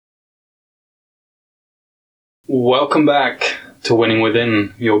Welcome back to Winning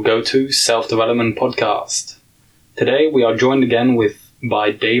Within, your go-to self-development podcast. Today we are joined again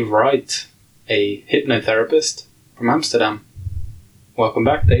by Dave Wright, a hypnotherapist from Amsterdam. Welcome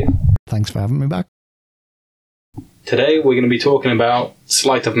back, Dave. Thanks for having me back. Today we're going to be talking about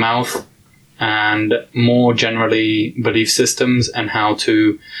sleight of mouth and more generally belief systems and how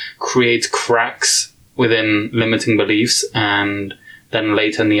to create cracks within limiting beliefs, and then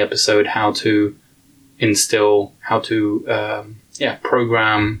later in the episode how to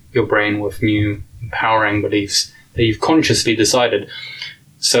program your brain with new empowering beliefs that you've consciously decided.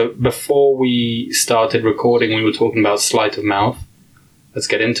 So before we started recording, we were talking about sleight of mouth. Let's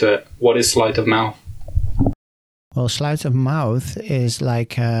get into it. What is sleight of mouth? Well, sleight of mouth is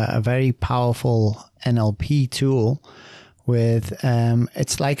like a very powerful NLP tool with,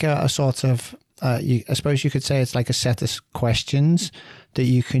 it's like a sort of, I suppose you could say it's like a set of questions that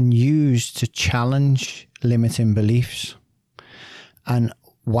you can use to challenge limiting beliefs. And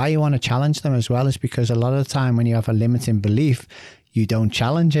why you want to challenge them as well is because a lot of the time when you have a limiting belief, you don't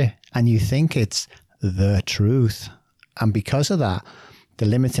challenge it and you think it's the truth. And because of that, the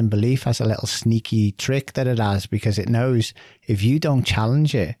limiting belief has a little sneaky trick that it has, because it knows if you don't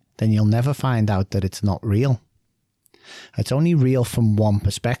challenge it, then you'll never find out that it's not real. It's only real from one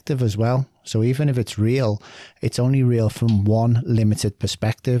perspective as well. So even if it's real, it's only real from one limited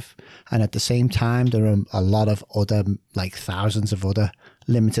perspective. And at the same time, there are a lot of other, like thousands of other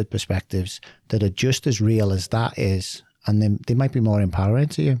limited perspectives that are just as real as that is. And they might be more empowering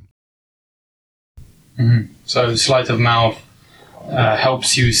to you. Mm-hmm. So sleight of mouth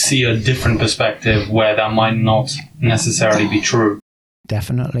helps you see a different perspective where that might not necessarily be true.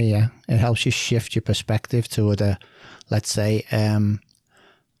 Definitely, yeah. It helps you shift your perspective to other, let's say,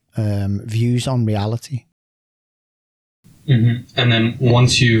 views on reality. Mm-hmm. And then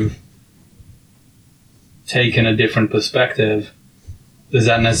once you've taken a different perspective, does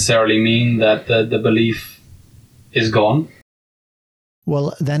that necessarily mean that the belief is gone?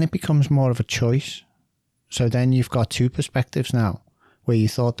 Well, then it becomes more of a choice. So then you've got two perspectives now, where you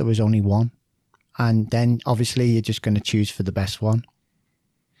thought there was only one. And then obviously you're just going to choose for the best one.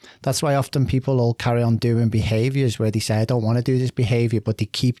 That's why often people will carry on doing behaviors where they say, I don't want to do this behavior, but they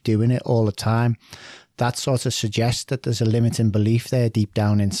keep doing it all the time. That sort of suggests that there's a limiting belief there deep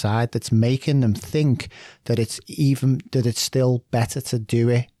down inside that's making them think that it's still better to do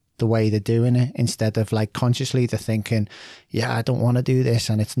it the way they're doing it, instead of like consciously they're thinking, yeah, I don't want to do this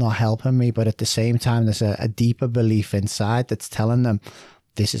and it's not helping me. But at the same time, there's a deeper belief inside that's telling them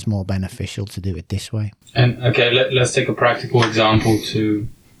this is more beneficial to do it this way. And okay, let's take a practical example to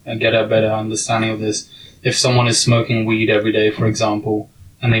get a better understanding of this. If someone is smoking weed every day, for example,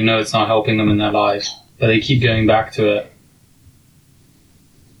 and they know it's not helping them in their life, but they keep going back to it,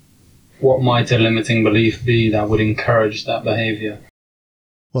 what might a limiting belief be that would encourage that behavior?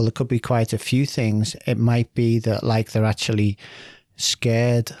 Well, it could be quite a few things. It might be that like they're actually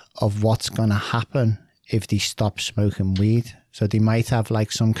scared of what's going to happen if they stop smoking weed. So they might have like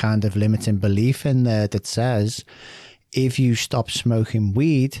some kind of limiting belief in there that says, if you stop smoking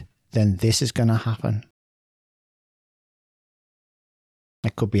weed, then this is going to happen.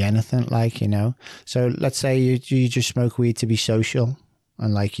 It could be anything, like, you know. So let's say you just smoke weed to be social,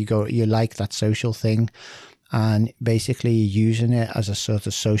 and like you like that social thing, and basically you're using it as a sort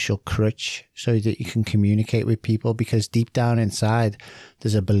of social crutch so that you can communicate with people, because deep down inside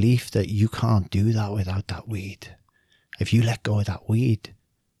there's a belief that you can't do that without that weed. If you let go of that weed,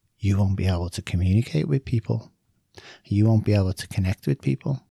 you won't be able to communicate with people. You won't be able to connect with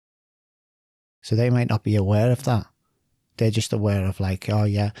people. So they might not be aware of that. They're just aware of like, oh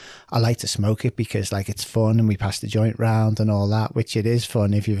yeah, I like to smoke it because like it's fun and we pass the joint round and all that, which it is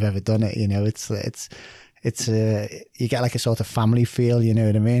fun if you've ever done it. You know, it's you get like a sort of family feel, you know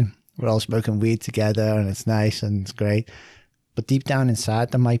what I mean? We're all smoking weed together and it's nice and it's great. But deep down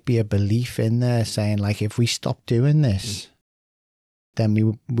inside, there might be a belief in there saying like, if we stop doing this, then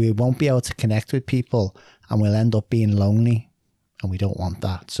we won't be able to connect with people and we'll end up being lonely, and we don't want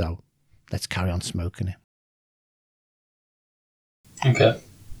that. So let's carry on smoking it. Okay.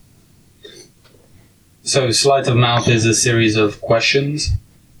 So sleight of mouth is a series of questions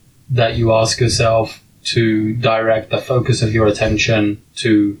that you ask yourself to direct the focus of your attention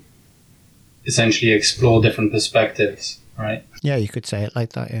to essentially explore different perspectives, right? Yeah, you could say it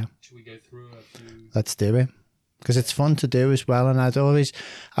like that, yeah. Should we go through a few? Let's do it. Because it's fun to do as well. And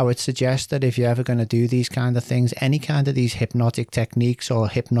I would suggest that if you're ever going to do these kind of things, any kind of these hypnotic techniques or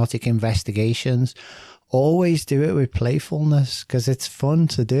hypnotic investigations, always do it with playfulness because it's fun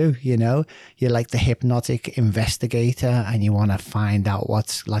to do, you know. You're like the hypnotic investigator and you want to find out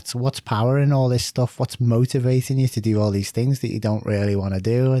what's powering all this stuff, what's motivating you to do all these things that you don't really want to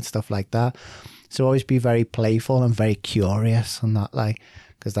do and stuff like that. So always be very playful and very curious and that, like,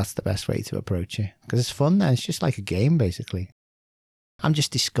 because that's the best way to approach it. Because it's fun then. It's just like a game, basically. I'm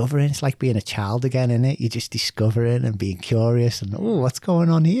just discovering. It's like being a child again, isn't it? You're just discovering and being curious and, oh, what's going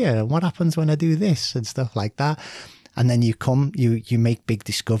on here? And what happens when I do this and stuff like that? And then you make big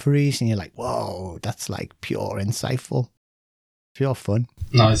discoveries and you're like, whoa, that's like pure insightful. Pure fun.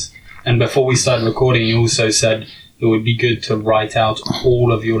 Nice. And before we started recording, you also said it would be good to write out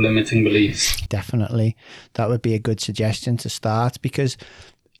all of your limiting beliefs. Definitely. That would be a good suggestion to start, because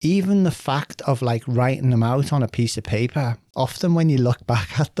even the fact of like writing them out on a piece of paper, often when you look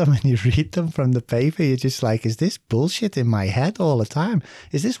back at them and you read them from the paper, you're just like, is this bullshit in my head all the time?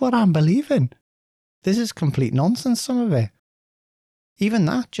 Is this what I'm believing? This is complete nonsense, some of it. Even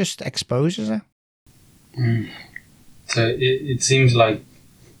that just exposes it. So it seems like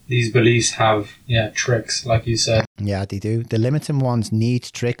these beliefs have, tricks, like you said. Yeah, they do. The limiting ones need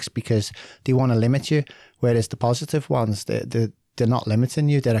tricks because they want to limit you, whereas the positive ones, they're not limiting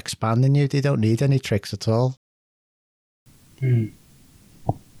you, they're expanding you. They don't need any tricks at all.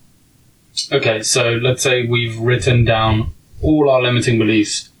 Okay, so let's say we've written down all our limiting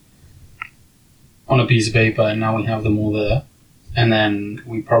beliefs on a piece of paper and now we have them all there. And then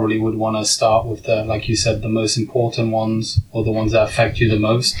we probably would want to start with the, like you said, the most important ones or the ones that affect you the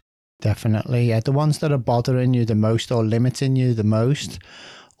most. Definitely, yeah. The ones that are bothering you the most or limiting you the most,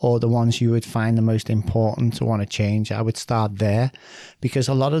 or the ones you would find the most important to want to change, I would start there, because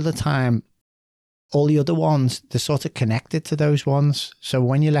a lot of the time, all the other ones, they're sort of connected to those ones. So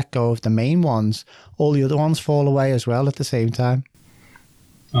when you let go of the main ones, all the other ones fall away as well at the same time.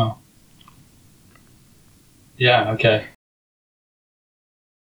 Oh. Yeah, okay.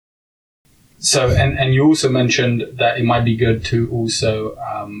 So, and you also mentioned that it might be good to also,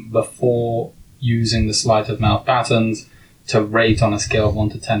 before using the sleight of mouth patterns, to rate on a scale of 1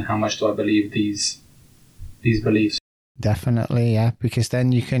 to 10, how much do I believe these beliefs? Definitely, yeah, because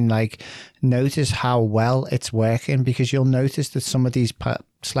then you can like notice how well it's working, because you'll notice that some of these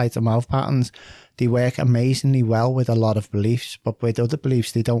sleight of mouth patterns, they work amazingly well with a lot of beliefs, but with other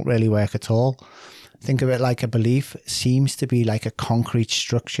beliefs, they don't really work at all. Think of it like a belief seems to be like a concrete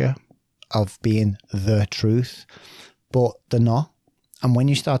structure of being the truth, but they're not. And when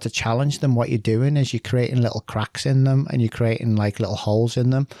you start to challenge them, what you're doing is you're creating little cracks in them and you're creating like little holes in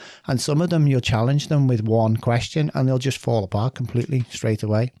them. And some of them, you'll challenge them with one question and they'll just fall apart completely straight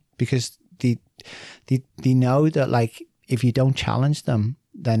away, because they know that like if you don't challenge them,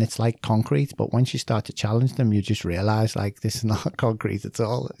 then it's like concrete. But once you start to challenge them, you just realize like this is not concrete at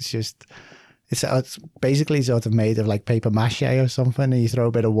all. It's basically sort of made of like paper mache or something, and you throw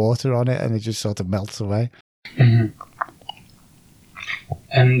a bit of water on it and it just sort of melts away. Mm-hmm.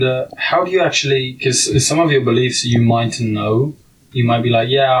 And how do you actually, because some of your beliefs you might know, you might be like,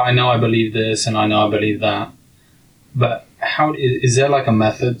 yeah, I know I believe this and I know I believe that. But how is there like a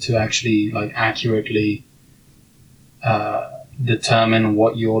method to actually like accurately determine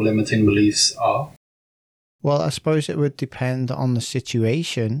what your limiting beliefs are? Well, I suppose it would depend on the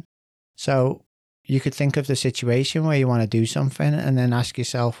situation. So you could think of the situation where you want to do something and then ask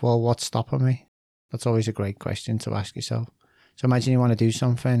yourself, well, what's stopping me? That's always a great question to ask yourself. So imagine you want to do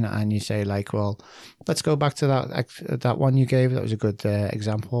something and you say like, well, let's go back to that one you gave. That was a good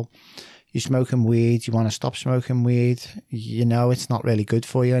example. You're smoking weed. You want to stop smoking weed. You know it's not really good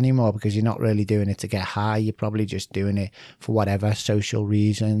for you anymore because you're not really doing it to get high. You're probably just doing it for whatever, social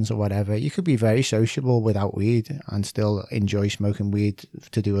reasons or whatever. You could be very sociable without weed and still enjoy smoking weed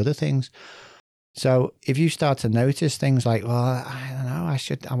to do other things. So if you start to notice things like, well, I don't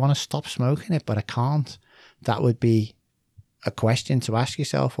know, I want to stop smoking it, but I can't. That would be a question to ask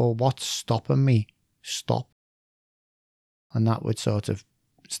yourself, well, what's stopping me? Stop. And that would sort of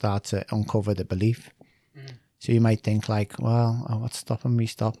start to uncover the belief. So you might think like, well, what's stopping me?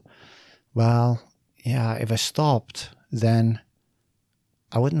 Stop. Well, yeah, if I stopped, then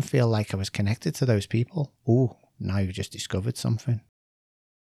I wouldn't feel like I was connected to those people. Oh, now you've just discovered something.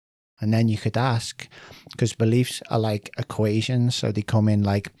 And then you could ask, because beliefs are like equations, so they come in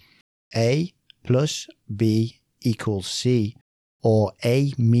like A plus B equals C, or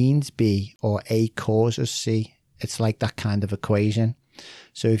A means B, or A causes C. It's like that kind of equation.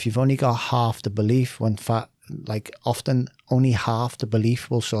 So if you've only got half the belief, like often only half the belief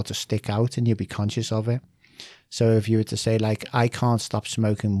will sort of stick out and you'll be conscious of it. So if you were to say like, I can't stop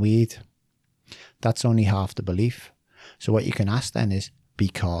smoking weed, that's only half the belief. So what you can ask then is,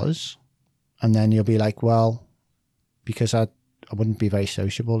 because, And then you'll be like, well, because I wouldn't be very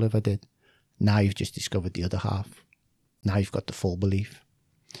sociable if I did. Now you've just discovered the other half. Now you've got the full belief.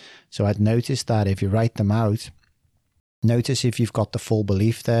 So I'd notice that if you write them out, notice if you've got the full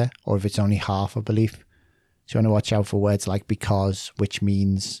belief there or if it's only half a belief. So you want to watch out for words like because, which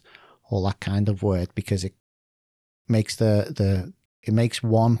means, all that kind of word, because it makes it makes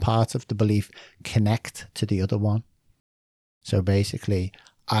one part of the belief connect to the other one. So basically,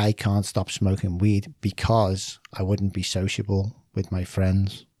 I can't stop smoking weed because I wouldn't be sociable with my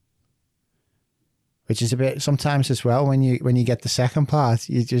friends. Which is a bit sometimes as well, when you get the second part,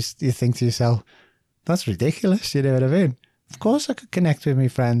 you think to yourself, that's ridiculous, you know what I mean? Of course I could connect with my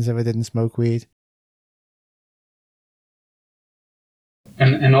friends if I didn't smoke weed.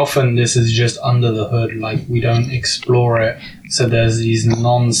 And often this is just under the hood, like we don't explore it. So there's these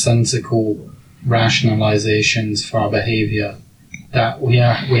nonsensical rationalizations for our behavior that we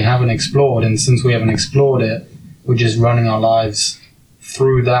haven't explored. And since we haven't explored it, we're just running our lives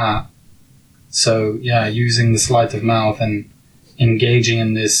through that. So yeah, using the sleight of mouth and engaging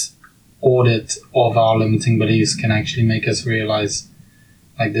in this audit of our limiting beliefs can actually make us realize,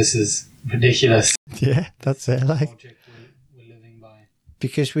 like, this is ridiculous. Yeah, that's it. Like, we're living by.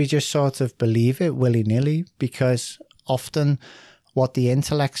 Because we just sort of believe it willy-nilly, because often what the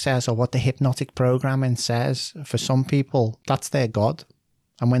intellect says or what the hypnotic programming says, for some people, that's their God.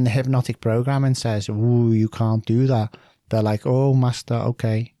 And when the hypnotic programming says, ooh, you can't do that, they're like, oh, master,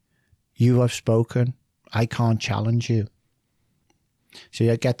 okay, you have spoken. I can't challenge you. So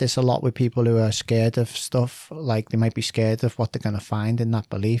you get this a lot with people who are scared of stuff. Like, they might be scared of what they're going to find in that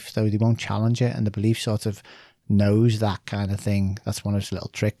belief, so they won't challenge it. And the belief sort of knows that kind of thing. That's one of its little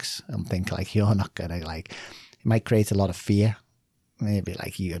tricks. And think like, you're not going to, like, it might create a lot of fear. Maybe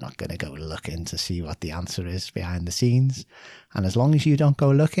like, you're not going to go looking to see what the answer is behind the scenes. And as long as you don't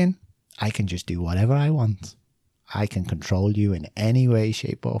go looking, I can just do whatever I want. I can control you in any way,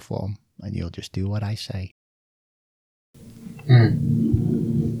 shape or form. And you'll just do what I say.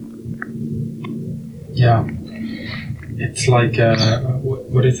 Yeah. It's like,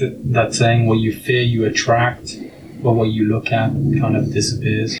 what is it, that saying, what you fear you attract, but what you look at kind of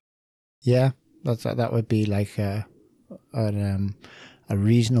disappears? Yeah, that would be like a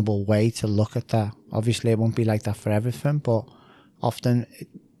reasonable way to look at that. Obviously, it won't be like that for everything, but often,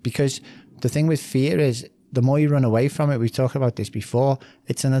 because the thing with fear is, the more you run away from it, we've talked about this before,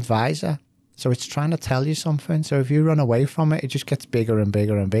 it's an advisor. So it's trying to tell you something. So if you run away from it, it just gets bigger and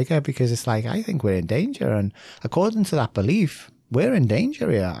bigger and bigger, because it's like, I think we're in danger. And according to that belief, we're in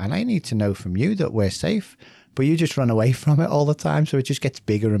danger here. And I need to know from you that we're safe. But you just run away from it all the time. So it just gets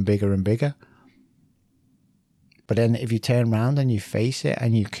bigger and bigger and bigger. But then if you turn around and you face it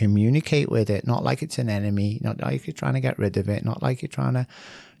and you communicate with it, not like it's an enemy, not like you're trying to get rid of it, not like you're trying to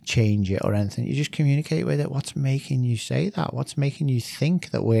change it or anything. You just communicate with it. What's making you say that? What's making you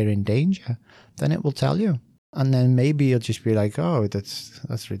think that we're in danger? Then it will tell you. And then maybe you'll just be like, oh,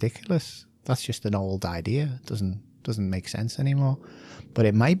 that's ridiculous. That's just an old idea. It doesn't make sense anymore. But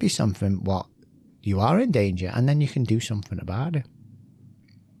it might be something what you are in danger, and then you can do something about it.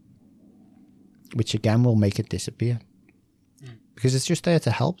 Which again will make it disappear. Because it's just there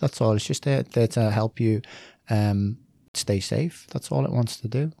to help, that's all. It's just there to help you stay safe. That's all it wants to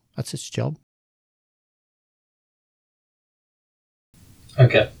do. That's its job.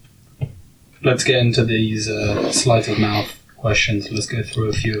 Okay. Let's get into these sleight of mouth questions. Let's go through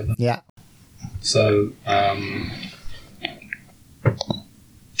a few of them. Yeah. So,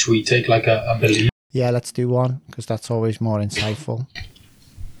 should we take like a belief? Yeah, let's do one, because that's always more insightful.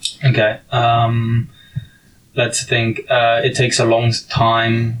 Okay. Let's think. It takes a long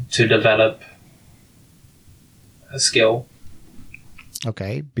time to develop a skill.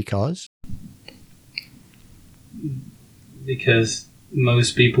 Okay, because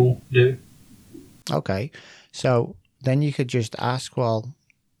most people do. Okay, so then you could just ask, well,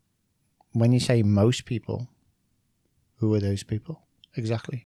 when you say most people, who are those people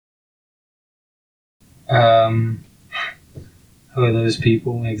exactly? Who are those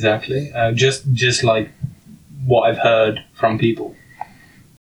people exactly? Just like what I've heard from people.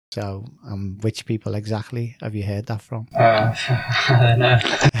 So, which people exactly have you heard that from? I don't know.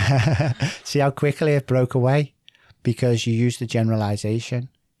 See how quickly it broke away? Because you used the generalization.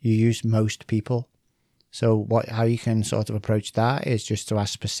 You used most people. So how you can sort of approach that is just to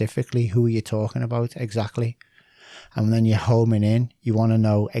ask specifically who you're talking about exactly. And then you're homing in. You want to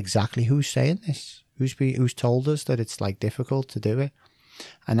know exactly who's saying this. Who's told us that it's like difficult to do it.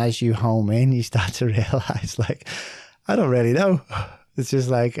 And as you home in, you start to realize, like, I don't really know. It's just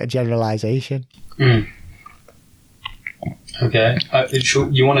like a generalization. Okay.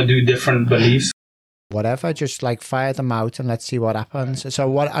 You want to do different beliefs? Whatever, just like fire them out and let's see what happens. So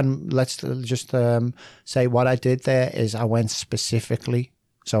what, and let's just say what I did there is I went specifically.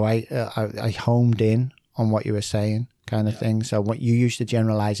 So I homed in on what you were saying, kind of thing. So what you used the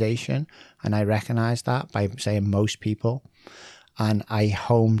generalization, and I recognized that by saying most people, and I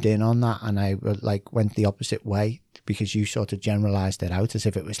homed in on that, and I like went the opposite way because you sort of generalized it out as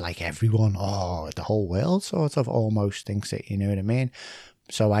if it was like everyone, the whole world sort of almost thinks it. You know what I mean?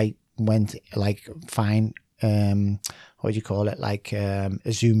 So I went like fine. What do you call it? Like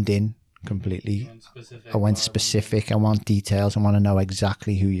zoomed in completely. I went specific. I want details. I want to know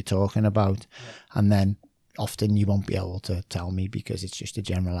exactly who you're talking about. Yeah. And then often you won't be able to tell me because it's just a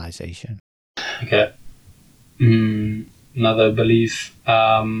generalization. Okay. Another belief.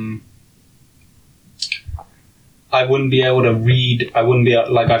 I wouldn't be able to read. I wouldn't be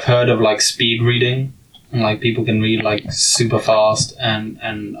like, I've heard of like speed reading, and like people can read like super fast and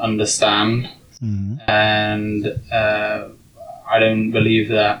understand. Mm-hmm. And I don't believe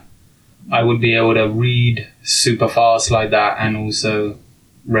that I would be able to read super fast like that and also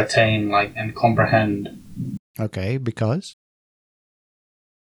retain like and comprehend. Okay, because?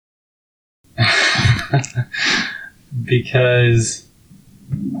 Because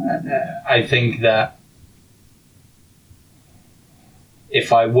I think that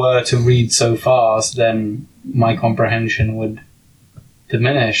if I were to read so fast, then my comprehension would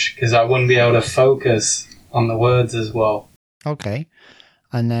diminish because I wouldn't be able to focus on the words as well. Okay.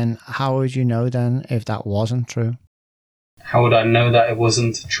 And then how would you know then if that wasn't true? How would I know that it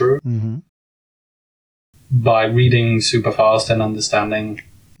wasn't true? Mm-hmm. By reading super fast and understanding.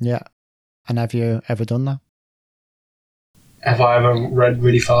 Yeah. And have you ever done that? Have I ever read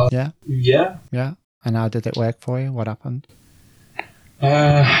really fast? Yeah. Yeah. Yeah. And how did it work for you? What happened?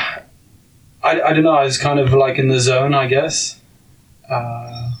 I don't know. I was kind of like in the zone, I guess.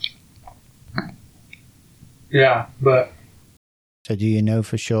 Yeah, but... So do you know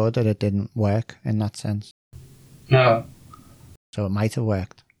for sure that it didn't work in that sense? No. So it might have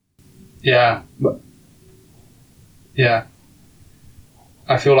worked? Yeah, but... Yeah.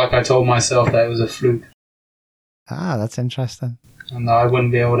 I feel like I told myself that it was a fluke. Ah, that's interesting. And I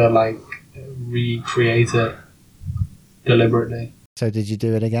wouldn't be able to, like, recreate it deliberately. So did you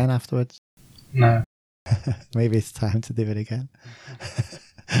do it again afterwards? No. Maybe it's time to do it again.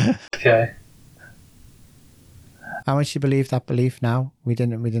 Okay. How much do you believe that belief now? We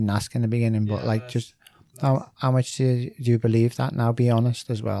didn't ask in the beginning, but like just how much do you believe that now? Be honest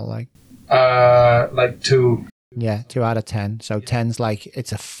as well, like. Like 2. Yeah, 2 out of 10. So 10's like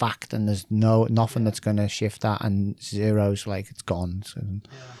it's a fact, and there's nothing that's gonna shift that, and 0's like it's gone. So,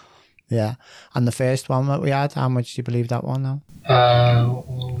 yeah. And the first one that we had, how much do you believe that one now?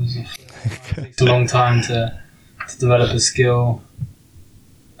 What was it? It takes a long time to develop a skill.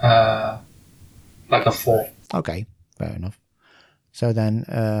 Like a 4. Okay, fair enough. So then,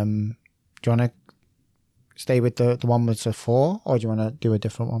 do you want to stay with the one that's a 4, or do you want to do a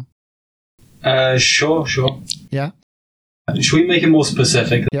different one? Sure. Yeah. Should we make it more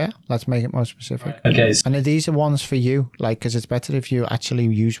specific? Yeah, let's make it more specific. Right. Okay. And these are ones for you, like, because it's better if you actually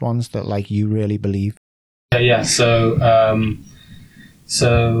use ones that, like, you really believe. Yeah. So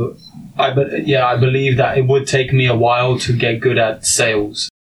I believe that it would take me a while to get good at sales.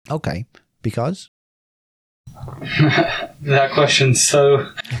 Okay, because? That question's so...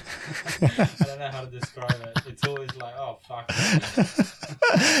 I don't know how to describe it. It's always like, oh, fuck.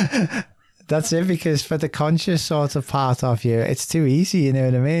 That's it, because for the conscious sort of part of you, it's too easy, you know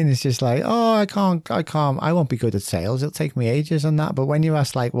what I mean? It's just like, oh, I won't be good at sales. It'll take me ages and that. But when you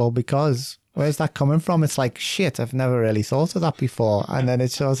ask like, well, because, where's that coming from? It's like, shit, I've never really thought of that before. And then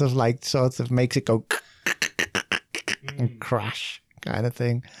it sort of makes it go and crash kind of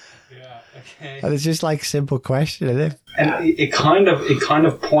thing. Yeah, okay. And it's just like a simple question, isn't it? And it kind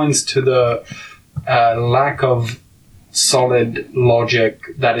of points to the lack of solid logic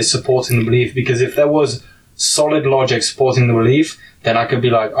that is supporting the belief, because if there was solid logic supporting the belief, then I could be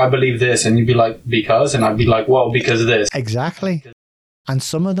like, I believe this, and you'd be like, because, and I'd be like, well, because of this. Exactly. And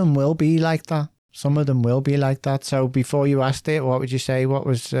some of them will be like that. So before you asked it, what would you say? What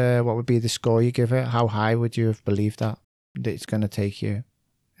would be the score you give it? How high would you have believed that it's going to take you?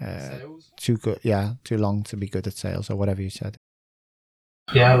 Sales? Too long to be good at sales, or whatever you said.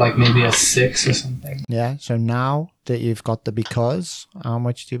 Yeah, like maybe a 6 or something. Yeah, so now that you've got the because, how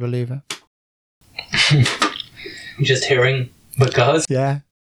much do you believe it? Just hearing because? Yeah.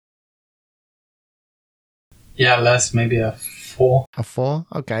 Yeah, less, maybe a 4. A 4?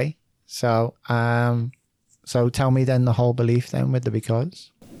 Okay. So tell me then the whole belief then with the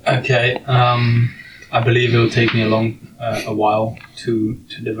because. Okay, I believe it will take me a while to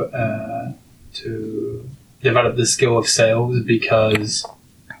develop the skill of sales, because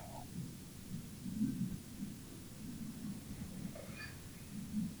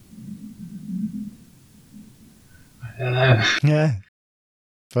I don't know. Yeah.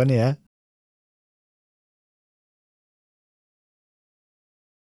 Funny, yeah?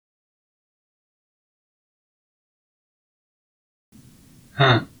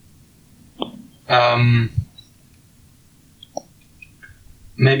 Huh.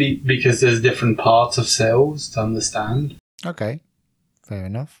 Maybe because there's different parts of sales to understand. Okay. Fair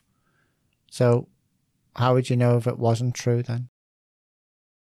enough. So how would you know if it wasn't true then?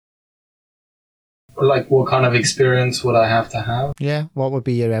 Like, what kind of experience would I have to have? Yeah. What would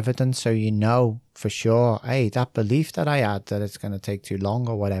be your evidence so you know for sure, hey, that belief that I had that it's going to take too long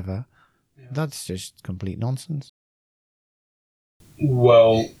or whatever, that's just complete nonsense.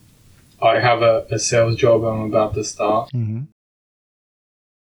 Well, I have a sales job I'm about to start. Mm-hmm.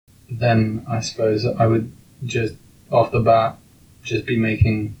 Then I suppose I would just, off the bat, just be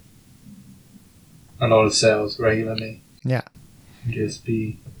making a lot of sales regularly. Yeah. Just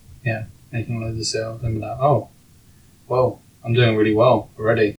be, making loads of sales and be like, oh, well, I'm doing really well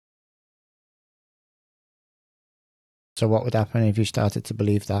already. So what would happen if you started to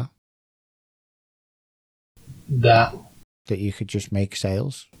believe that That, you could just make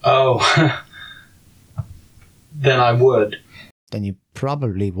sales? oh, then I would. Then you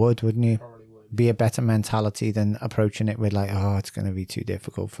probably would, wouldn't you? Probably would. Be a better mentality than approaching it with like, oh, it's going to be too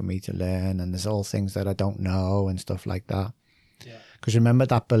difficult for me to learn and there's all things that I don't know and stuff like that. Yeah. Because remember,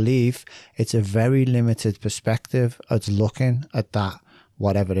 that belief, it's a very limited perspective. It's looking at that,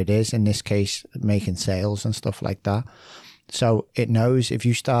 whatever it is, in this case, making sales and stuff like that. So it knows if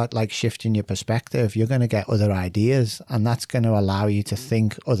you start like shifting your perspective, you're going to get other ideas, and that's going to allow you to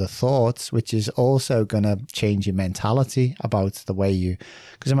think other thoughts, which is also going to change your mentality about the way you,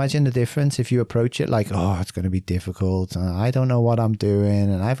 because imagine the difference if you approach it like, oh, it's going to be difficult and I don't know what I'm doing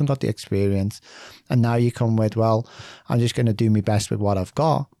and I haven't got the experience. And now you come with, well, I'm just going to do my best with what I've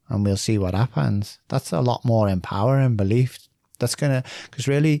got and we'll see what happens. That's a lot more empowering belief. That's going to, because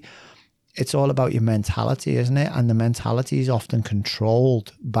really, it's all about your mentality, isn't it? And the mentality is often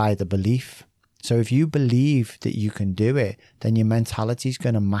controlled by the belief. So if you believe that you can do it, then your mentality is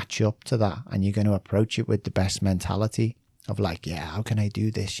going to match up to that, and you're going to approach it with the best mentality of like, yeah, how can I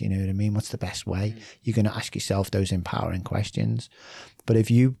do this? You know what I mean? What's the best way? You're going to ask yourself those empowering questions. But if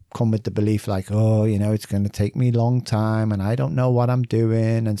you come with the belief like, oh, you know, it's going to take me a long time and I don't know what I'm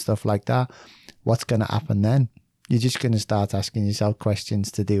doing and stuff like that, what's going to happen then? You're just going to start asking yourself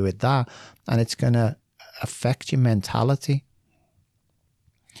questions to do with that, and it's going to affect your mentality.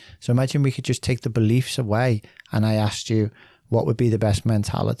 So imagine we could just take the beliefs away, and I asked you, what would be the best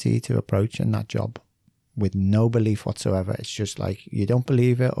mentality to approach in that job with no belief whatsoever? It's just like you don't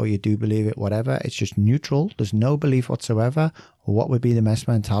believe it or you do believe it, whatever. It's just neutral. There's no belief whatsoever. What would be the best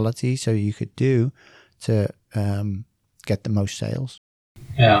mentality so you could do to get the most sales?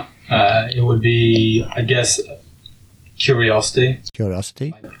 Yeah, it would be, I guess, curiosity.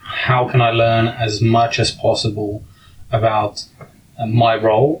 Curiosity. How can I learn as much as possible about my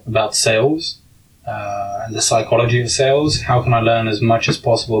role, about sales, and the psychology of sales? How can I learn as much as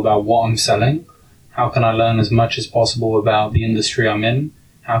possible about what I'm selling? How can I learn as much as possible about the industry I'm in?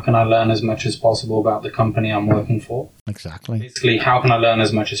 How can I learn as much as possible about the company I'm working for? Exactly. Basically, how can I learn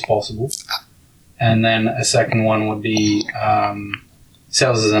as much as possible? And then a second one would be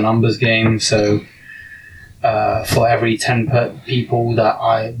sales is a numbers game. So for every 10 people that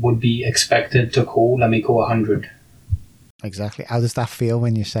I would be expected to call, let me call 100. Exactly. How does that feel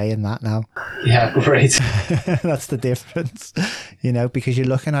when you're saying that now? Yeah, great. That's the difference, you know, because you're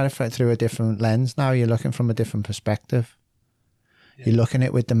looking at it through a different lens now. You're looking from a different perspective. Yeah. You're looking at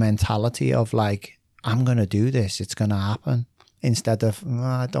it with the mentality of like, I'm going to do this. It's going to happen. Instead of,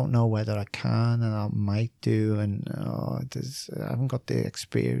 I don't know whether I can and I might do. And I haven't got the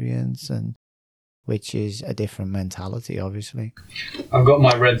experience, and which is a different mentality, obviously. I've got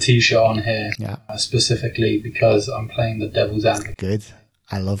my red t-shirt on here, yeah, specifically because I'm playing the devil's advocate. Good.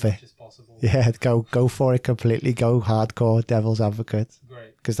 I love it. Yeah, go for it completely. Go hardcore devil's advocate.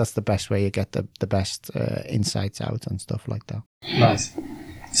 Great. Because that's the best way you get the best insights out and stuff like that. Nice.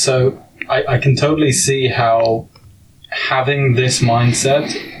 So I can totally see how having this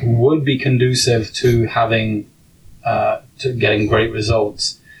mindset would be conducive to having to getting great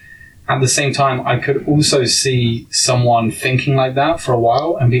results. At the same time, I could also see someone thinking like that for a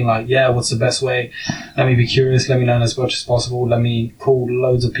while and being like, yeah, what's the best way? Let me be curious. Let me learn as much as possible. Let me call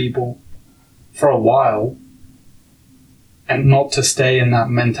loads of people for a while, and not to stay in that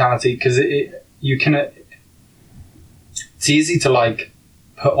mentality. Because you can, it's easy to like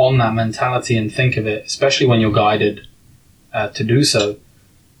put on that mentality and think of it, especially when you're guided to do so.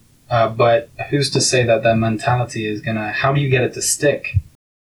 But who's to say that that mentality is gonna, how do you get it to stick?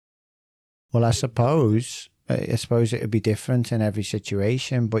 Well, I suppose it would be different in every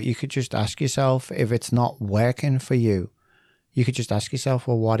situation, but you could just ask yourself, if it's not working for you, you could just ask yourself,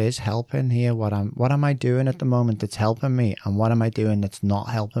 well, what is helping here? What am I doing at the moment that's helping me? And what am I doing that's not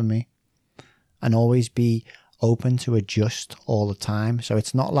helping me? And always be open to adjust all the time. So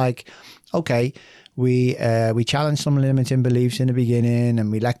it's not like, okay, we challenged some limiting beliefs in the beginning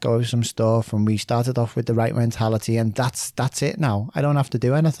and we let go of some stuff and we started off with the right mentality and that's it now. I don't have to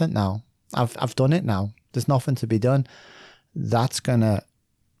do anything now. I've done it now. There's nothing to be done. That's going to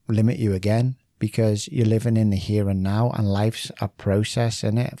limit you again, because you're living in the here and now, and life's a process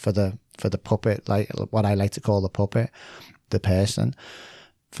in it for the puppet, like what I like to call the puppet, the person.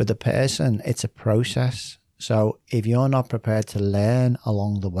 For the person, it's a process. So if you're not prepared to learn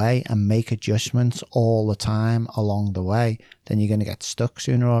along the way and make adjustments all the time along the way, then you're going to get stuck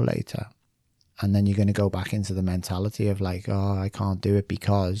sooner or later. And then you're going to go back into the mentality of like, oh, I can't do it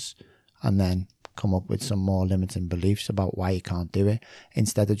because, and then come up with some more limiting beliefs about why you can't do it,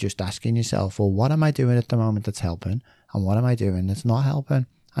 instead of just asking yourself, well, what am I doing at the moment that's helping, and what am I doing that's not helping,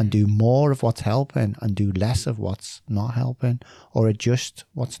 and do more of what's helping and do less of what's not helping, or adjust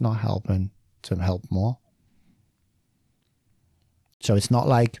what's not helping to help more. So it's not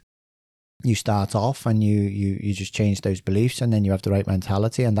like you start off and you just change those beliefs and then you have the right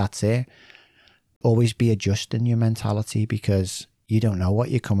mentality and that's it. Always be adjusting your mentality, because you don't know what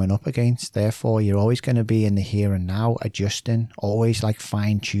you're coming up against. Therefore, you're always going to be in the here and now, adjusting, always like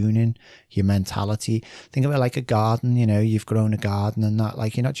fine tuning your mentality. Think of it like a garden, you know, you've grown a garden and that,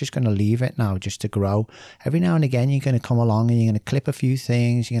 like, you're not just going to leave it now just to grow. Every now and again, you're going to come along and you're going to clip a few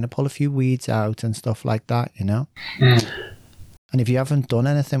things, you're going to pull a few weeds out and stuff like that, you know? And if you haven't done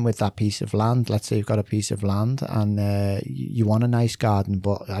anything with that piece of land, let's say you've got a piece of land and you want a nice garden,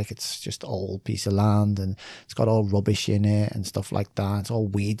 but like it's just an old piece of land and it's got all rubbish in it and stuff like that. It's all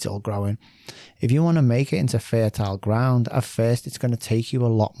weeds all growing. If you want to make it into fertile ground, at first it's going to take you a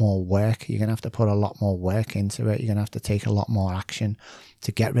lot more work. You're going to have to put a lot more work into it. You're going to have to take a lot more action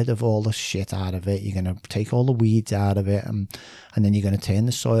to get rid of all the shit out of it. You're going to take all the weeds out of it and then you're going to turn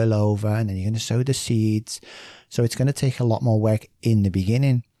the soil over and then you're going to sow the seeds. So it's going to take a lot more work in the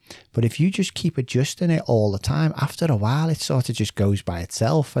beginning. But if you just keep adjusting it all the time, after a while, it sort of just goes by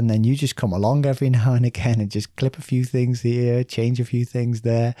itself. And then you just come along every now and again and just clip a few things here, change a few things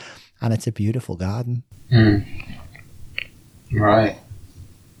there. And it's a beautiful garden. Right.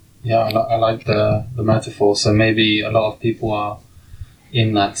 Yeah, I like the metaphor. So maybe a lot of people are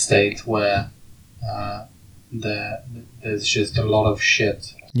in that state where there's just a lot of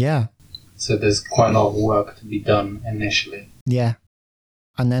shit. Yeah. So there's quite a lot of work to be done initially. Yeah.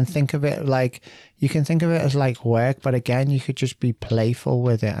 And then think of it like, you can think of it as like work, but again, you could just be playful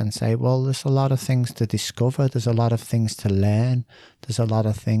with it and say, well, there's a lot of things to discover. There's a lot of things to learn. There's a lot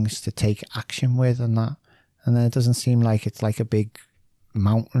of things to take action with and that. And then it doesn't seem like it's like a big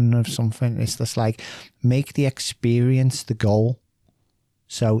mountain of something. It's just like, make the experience the goal.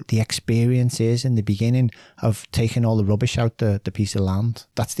 So the experience is in the beginning of taking all the rubbish out the piece of land.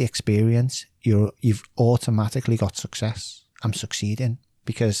 That's the experience. You've automatically got success. I'm succeeding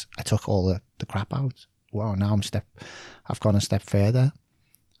because I took all the crap out. Wow, now I've gone a step further.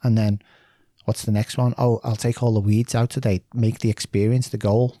 And then what's the next one? Oh, I'll take all the weeds out today. Make the experience the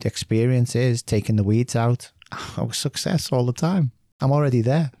goal. The experience is taking the weeds out. Oh, success all the time. I'm already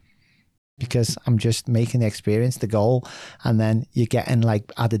there. Because I'm just making the experience the goal. And then you're getting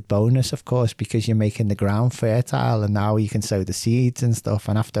like added bonus, of course, because you're making the ground fertile and now you can sow the seeds and stuff.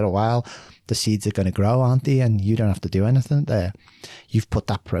 And after a while, the seeds are going to grow, aren't they? And you don't have to do anything there. You've put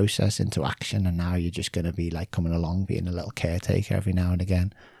that process into action and now you're just going to be like coming along, being a little caretaker every now and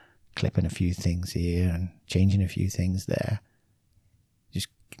again, clipping a few things here and changing a few things there. Just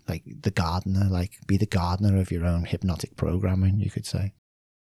like the gardener, like be the gardener of your own hypnotic programming, you could say.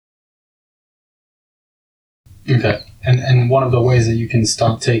 Okay, and one of the ways that you can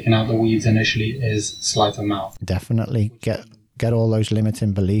start taking out the weeds initially is sleight of mouth. Definitely get all those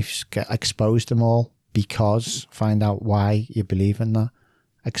limiting beliefs, expose them all, because find out why you believe in that,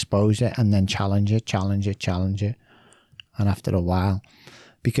 expose it, and then challenge it. And after a while,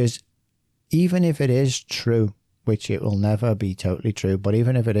 because even if it is true, which it will never be totally true, but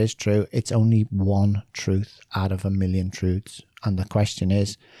even if it is true, it's only one truth out of a million truths. And the question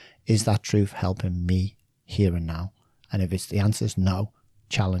is that truth helping me here and now? And if it's the answer is no,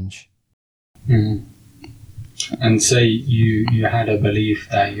 challenge. And say you had a belief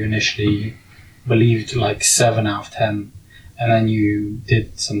that you initially believed like 7 out of 10, and then you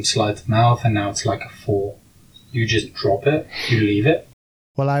did some sleight of mouth and now it's like a 4. You just drop it, you leave it?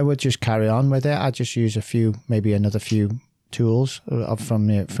 Well, I would just carry on with it. I'd just use maybe another few tools from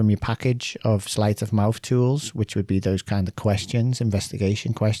your package of sleight of mouth tools, which would be those kind of questions,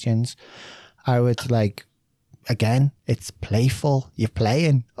 investigation questions. I would again, it's playful. You're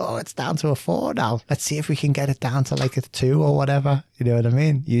playing. Oh, it's down to a 4 now. Let's see if we can get it down to like a 2 or whatever. You know what I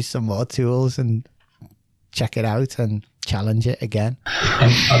mean? Use some more tools and check it out and challenge it again.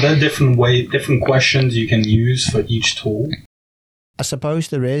 And are there different questions you can use for each tool? I suppose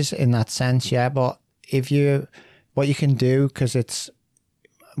there is in that sense, yeah. But what you can do, because I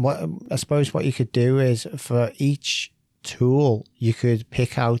suppose what you could do is for each tool, you could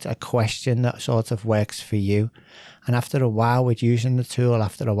pick out a question that sort of works for you. And after a while with using the tool,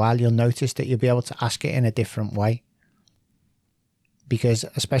 you'll notice that you'll be able to ask it in a different way. Because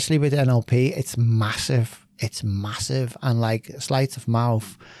especially with NLP, it's massive. And like sleight of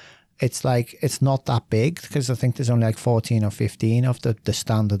mouth, it's not that big, because I think there's only like 14 or 15 of the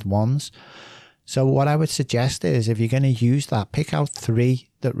standard ones. So what I would suggest is, if you're going to use that, pick out 3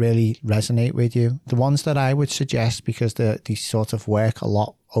 that really resonate with you. The ones that I would suggest, because they sort of work a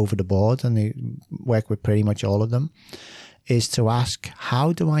lot over the board and they work with pretty much all of them, is to ask,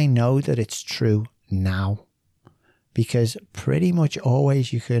 how do I know that it's true now? Because pretty much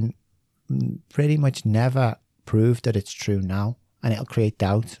always you can pretty much never prove that it's true now, and it'll create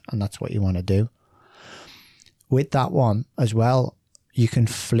doubt, and that's what you want to do. With that one as well, you can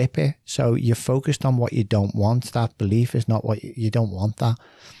flip it. So you're focused on what you don't want. That belief is not what you don't want that.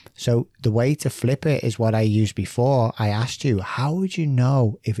 So the way to flip it is what I used before. I asked you, how would you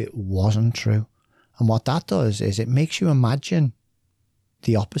know if it wasn't true? And what that does is it makes you imagine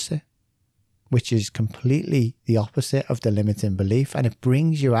the opposite, which is completely the opposite of the limiting belief. And it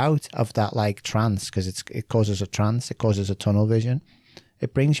brings you out of that like trance, because it causes a trance, it causes a tunnel vision.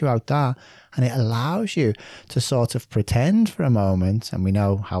 It brings you out there, and it allows you to sort of pretend for a moment, and we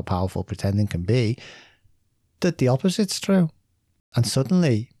know how powerful pretending can be, that the opposite's true. And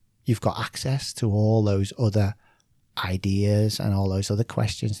suddenly you've got access to all those other ideas and all those other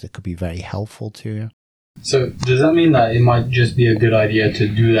questions that could be very helpful to you. So does that mean that it might just be a good idea to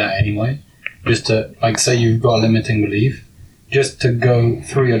do that anyway? Just to, like, say you've got a limiting belief, just to go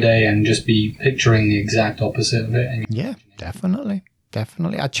through your day and just be picturing the exact opposite of it? Yeah, definitely.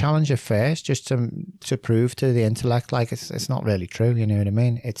 I'd challenge it first, just to prove to the intellect like it's not really true, you know what I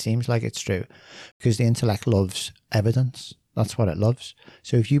mean? It seems like it's true, because the intellect loves evidence. That's what it loves.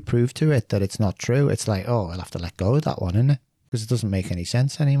 So if you prove to it that it's not true, it's like, oh, I'll have to let go of that one, innit? Because it doesn't make any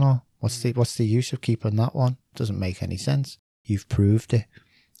sense anymore. What's the use of keeping that one? It doesn't make any sense. You've proved it,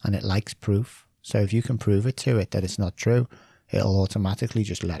 and it likes proof. So if you can prove it to it that it's not true, it'll automatically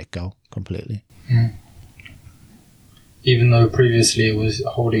just let it go completely. Mm. Even though previously it was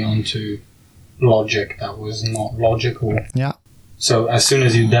holding on to logic that was not logical. Yeah. So as soon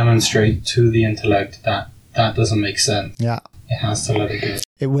as you demonstrate to the intellect that doesn't make sense, yeah, it has to let it go.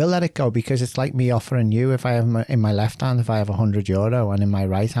 It will let it go, because it's like me offering you, if I have in my left hand, if I have €100, and in my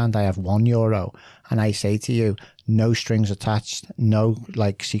right hand I have €1, and I say to you, no strings attached, no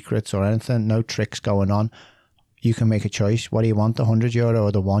like secrets or anything, no tricks going on, you can make a choice. What do you want, the €100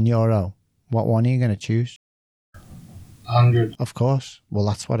 or the €1? What one are you going to choose? 100. Of course. Well,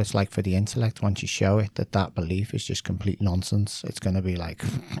 that's what it's like for the intellect. Once you show it that belief is just complete nonsense, it's going to be like,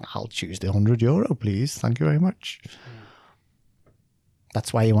 I'll choose the €100, please. Thank you very much.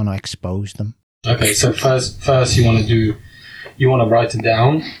 That's why you want to expose them. Okay, so first you want to write it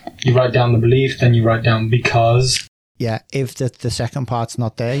down. You write down the belief, then you write down because. Yeah, if the second part's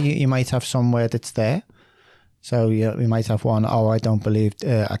not there, you might have somewhere that's there. So we might have one, I don't believe,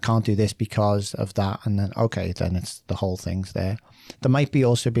 I can't do this because of that. And then, okay, then it's the whole thing's there. There might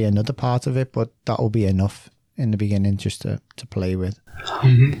also be another part of it, but that will be enough in the beginning just to play with.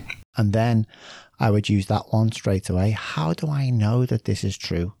 Mm-hmm. And then I would use that one straight away. How do I know that this is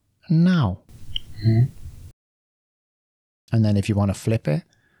true now? Mm-hmm. And then if you want to flip it,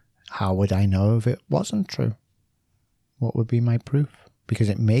 how would I know if it wasn't true? What would be my proof? Because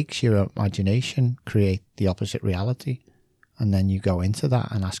it makes your imagination create the opposite reality. And then you go into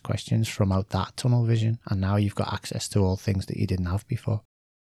that and ask questions from out that tunnel vision. And now you've got access to all things that you didn't have before.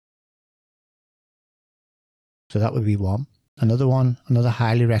 So that would be one. Another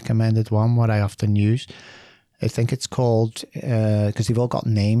highly recommended one, what I often use, I think it's called, because they've all got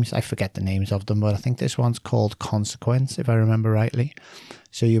names, I forget the names of them, but I think this one's called consequence, if I remember rightly.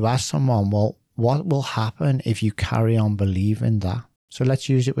 So you ask someone, well, what will happen if you carry on believing that? So let's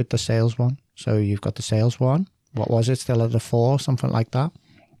use it with the sales one. So you've got the sales one. What was it? Still at a 4, something like that.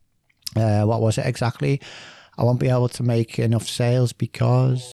 What was it exactly? I won't be able to make enough sales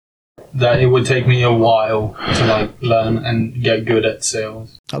because... That it would take me a while to like learn and get good at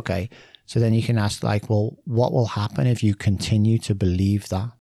sales. Okay. So then you can ask like, well, what will happen if you continue to believe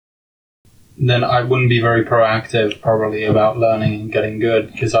that? Then I wouldn't be very proactive probably about learning and getting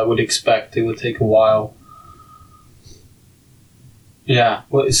good, because I would expect it would take a while. Yeah.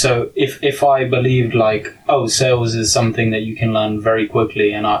 So if I believed like, oh, sales is something that you can learn very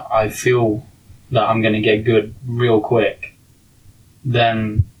quickly, and I feel that I'm going to get good real quick,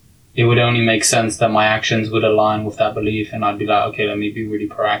 then it would only make sense that my actions would align with that belief, and I'd be like, okay, let me be really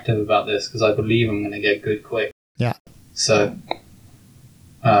proactive about this because I believe I'm going to get good quick. Yeah. So,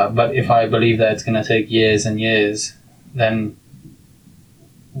 but if I believe that it's going to take years and years, then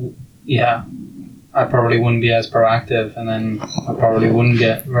yeah, I probably wouldn't be as proactive, and then I probably wouldn't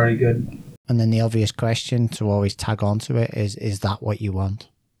get very good. And then the obvious question to always tag onto it is that what you want?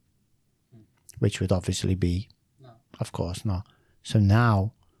 Which would obviously be, no. Of course not. So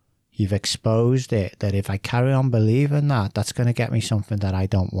now you've exposed it that if I carry on believing that, that's going to get me something that I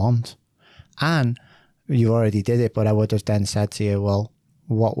don't want. And you already did it, but I would have then said to you, well,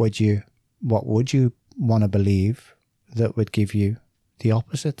 what would you want to believe that would give you the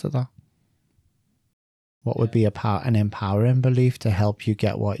opposite to that? What would be an empowering belief to help you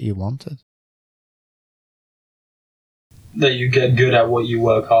get what you wanted? That you get good at what you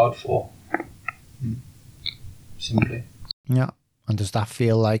work hard for. Simply. Yeah. And does that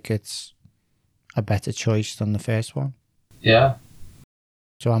feel like it's a better choice than the first one? Yeah.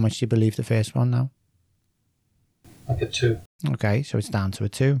 So how much do you believe the first one now? Like a 2. Okay, so it's down to a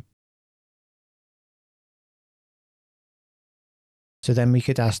 2. So then we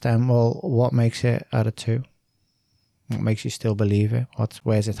could ask them, well, what makes it at a 2? What makes you still believe it?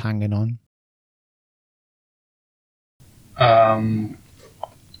 Where's it hanging on?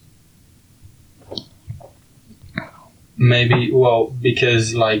 Maybe, well,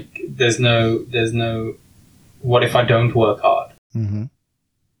 because like there's no what if I don't work hard? Mm-hmm.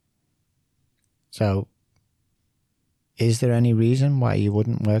 So is there any reason why you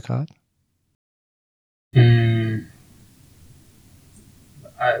wouldn't work hard?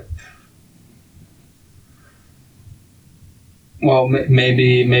 Well,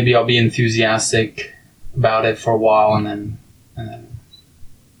 maybe I'll be enthusiastic about it for a while and then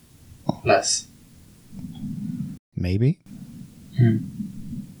less. Maybe.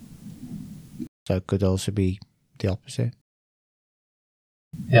 So it could also be the opposite.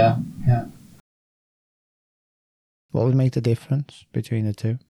 Yeah. What would make the difference between the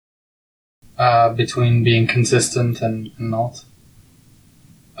two? Between being consistent and not.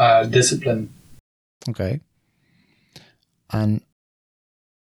 Discipline. Okay. And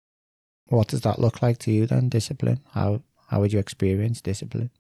what does that look like to you then, discipline? How would you experience discipline?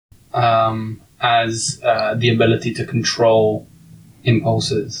 As the ability to control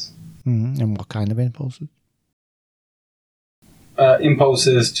impulses. Mm-hmm. And what kind of impulses?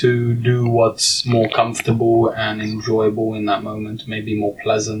 Impulses to do what's more comfortable and enjoyable in that moment, maybe more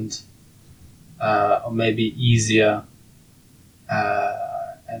pleasant, or maybe easier,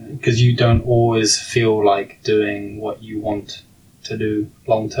 because you don't always feel like doing what you want to do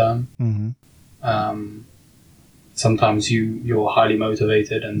long term. Mm-hmm. Sometimes you're highly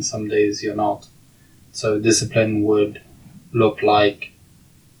motivated and some days you're not. So discipline would look like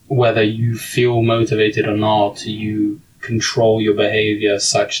whether you feel motivated or not, you control your behavior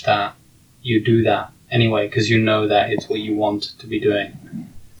such that you do that anyway, because you know that it's what you want to be doing.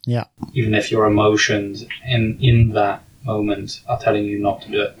 Yeah. Even if your emotions in that moment are telling you not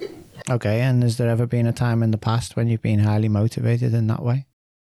to do it. Okay, and has there ever been a time in the past when you've been highly motivated in that way?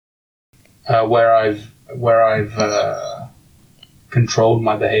 Where I've controlled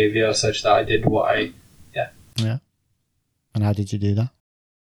my behavior such that I did what Yeah. And how did you do that?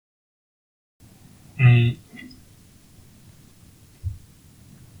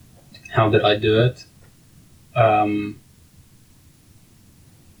 How did I do it?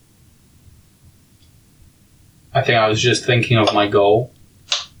 I think I was just thinking of my goal.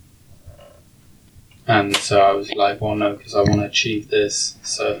 And so I was like, well, no, because I want to achieve this.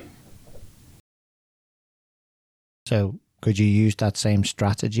 So could you use that same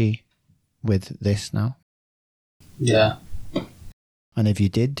strategy with this now? Yeah. And if you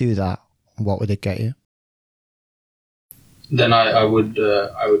did do that, what would it get you? Then I would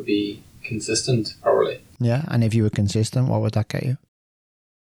be consistent, probably. Yeah, and if you were consistent, what would that get you?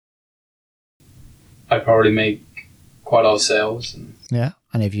 I'd probably make quite a lot of sales. Yeah,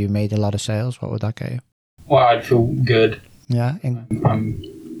 and if you made a lot of sales, what would that get you? Well, I'd feel good. Yeah.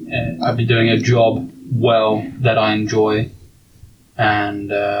 I'd be doing a job well that I enjoy, and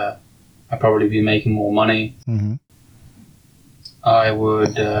I'd probably be making more money. Mm-hmm. I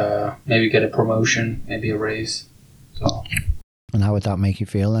would maybe get a promotion, maybe a raise. So. And how would that make you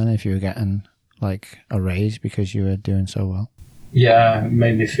feel then if you were getting like a raise because you were doing so well? Yeah, it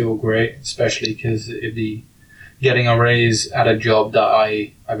made me feel great, especially because it'd be getting a raise at a job that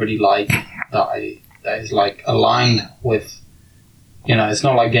I really like, that is like aligned with, you know, it's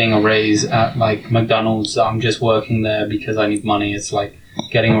not like getting a raise at like McDonald's that I'm just working there because I need money. It's like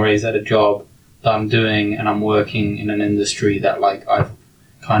getting a raise at a job that I'm doing and I'm working in an industry that like I've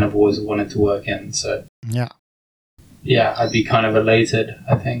kind of always wanted to work in. So yeah, I'd be kind of elated,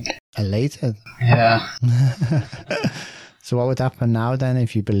 I think. Elated? Yeah. So what would happen now then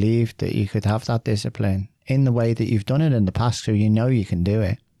if you believed that you could have that discipline in the way that you've done it in the past, so you know you can do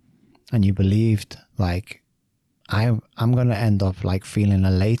it, and you believed like I'm going to end up like feeling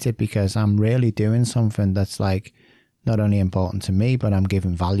elated because I'm really doing something that's like not only important to me, but I'm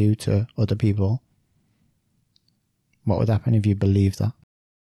giving value to other people? What would happen if you believed that?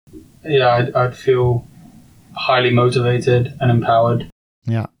 Yeah, I'd feel highly motivated and empowered.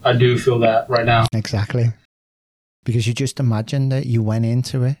 Yeah. I do feel that right now. Exactly. Because you just imagine that you went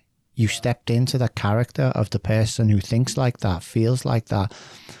into it, you stepped into the character of the person who thinks like that, feels like that,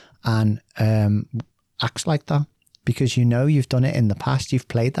 and acts like that. Because you know you've done it in the past, you've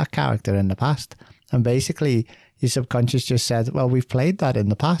played that character in the past. And basically your subconscious just said, well, we've played that in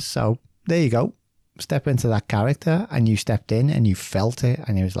the past, so there you go. Step into that character, and you stepped in and you felt it,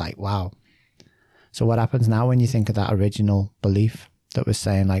 and it was like, wow. So what happens now when you think of that original belief that was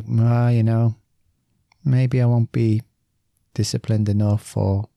saying like, you know, maybe I won't be disciplined enough,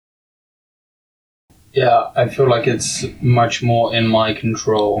 or... Yeah, I feel like it's much more in my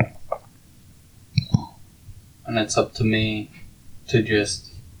control. And it's up to me to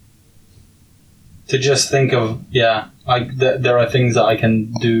just think of, like there are things that I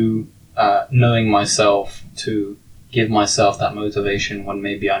can do knowing myself to give myself that motivation when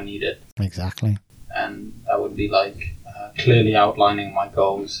maybe I need it. Exactly. And that would be like clearly outlining my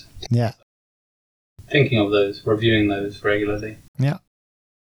goals. Yeah. Thinking of those, reviewing those regularly. Yeah.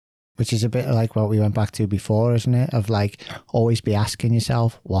 Which is a bit like what we went back to before, isn't it? Of like, always be asking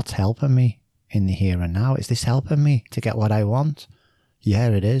yourself, what's helping me in the here and now? Is this helping me to get what I want? Yeah,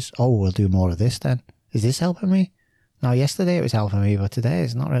 it is. Oh, we'll do more of this then. Is this helping me? Now, yesterday it was helping me, but today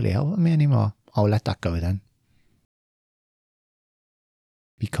it's not really helping me anymore. Oh, let that go then.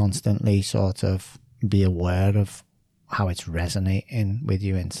 Be constantly sort of be aware of how it's resonating with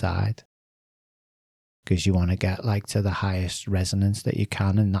you inside. Because you want to get like to the highest resonance that you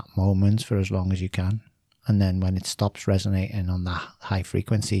can in that moment for as long as you can. And then when it stops resonating on that high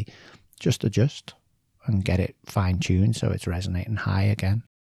frequency, just adjust and get it fine-tuned so it's resonating high again.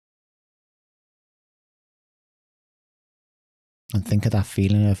 And think of that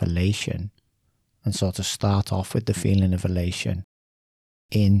feeling of elation and sort of start off with the feeling of elation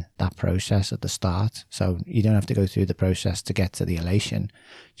in that process at the start. So you don't have to go through the process to get to the elation.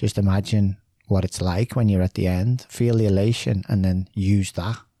 Just imagine what it's like when you're at the end, feel the elation, and then use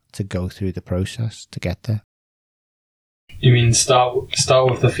that to go through the process to get there. You mean start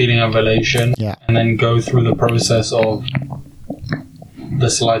with the feeling of elation, yeah, and then go through the process of the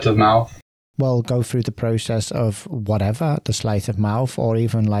sleight of mouth? Well, go through the process of whatever, the sleight of mouth, or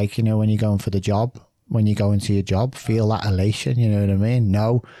even like, you know, when you're going for the job, when you go into your job, feel that elation, you know what I mean?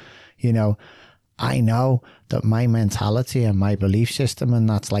 No, you know, I know that my mentality and my belief system and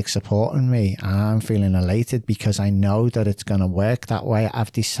that's like supporting me. I'm feeling elated because I know that it's going to work that way.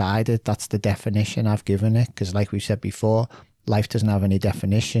 I've decided that's the definition I've given it. Because like we said before, life doesn't have any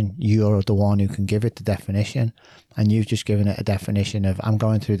definition. You're the one who can give it the definition. And you've just given it a definition of, I'm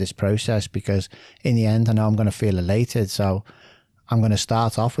going through this process because in the end, I know I'm going to feel elated. So I'm going to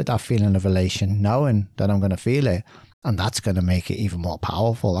start off with that feeling of elation, knowing that I'm going to feel it. And that's going to make it even more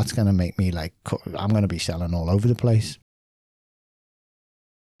powerful. That's going to make me like, I'm going to be selling all over the place.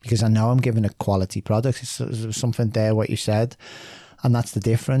 Because I know I'm giving a quality product. It's something there, what you said. And that's the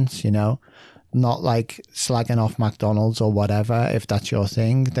difference, you know. Not like slagging off McDonald's or whatever. If that's your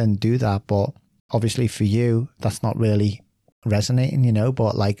thing, then do that. But obviously for you, that's not really resonating, you know.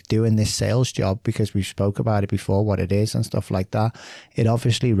 But like doing this sales job, because we've spoke about it before, what it is and stuff like that, it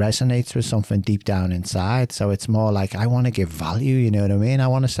obviously resonates with something deep down inside. So it's more like, I want to give value, you know what I mean? I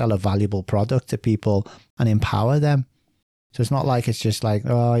want to sell a valuable product to people and empower them. So it's not like it's just like,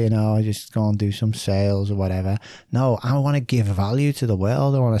 oh, you know, I just go and do some sales or whatever. No, I want to give value to the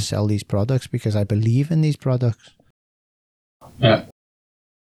world. I want to sell these products because I believe in these products. Yeah.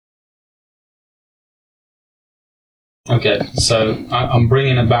 Okay, so I'm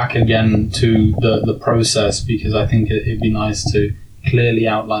bringing it back again to the process because I think it'd be nice to clearly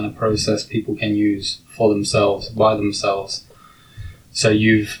outline a process people can use for themselves, by themselves. So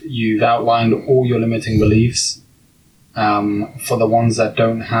you've outlined all your limiting beliefs. For the ones that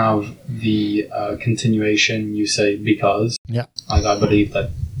don't have the continuation, you say because. Yeah. Like, I believe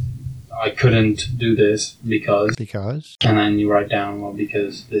that I couldn't do this because. And then you write down, well,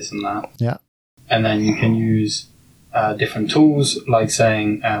 because this and that. Yeah. And then you can use different tools, like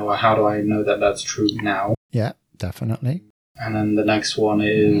saying, well, how do I know that that's true now? Yeah, definitely. And then the next one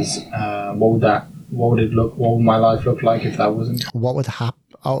is, what would my life look like if that wasn't? What would happen?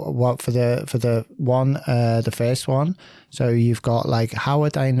 Oh, what for the one, the first one? So you've got like, how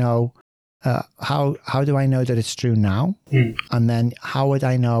would I know? How do I know that it's true now? And then how would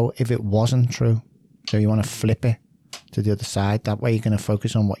I know if it wasn't true? So you want to flip it to the other side. That way you're going to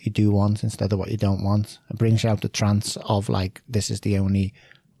focus on what you do want instead of what you don't want. It brings you out the trance of like, this is the only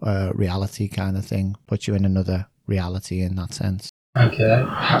reality kind of thing. Puts you in another reality in that sense. Okay.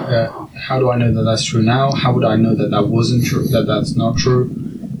 How do I know that that's true now? How would I know that that wasn't true, that that's not true?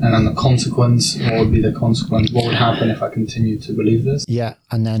 And then the consequence, what would be the consequence? What would happen if I continued to believe this? Yeah,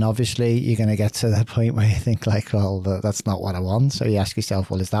 and then obviously you're going to get to the point where you think like, well, that's not what I want. So you ask yourself,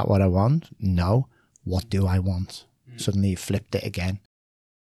 well, is that what I want? No. What do I want? Suddenly you flipped it again.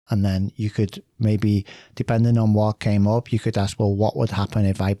 And then you could maybe, depending on what came up, you could ask, well, what would happen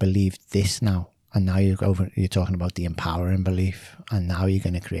if I believed this now? And now you're talking about the empowering belief. And now you're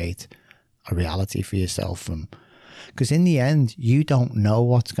going to create a reality for yourself. Because in the end, you don't know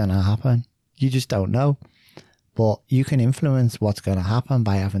what's going to happen. You just don't know. But you can influence what's going to happen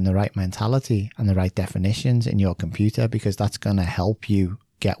by having the right mentality and the right definitions in your computer, because that's going to help you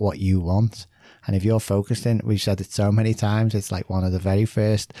get what you want. And if you're focused in, we've said it so many times, it's like one of the very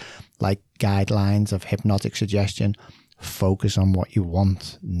first like guidelines of hypnotic suggestion. Focus on what you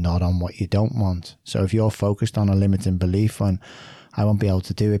want, not on what you don't want. So if you're focused on a limiting belief on, I won't be able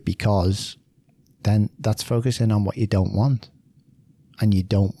to do it because, then that's focusing on what you don't want. And you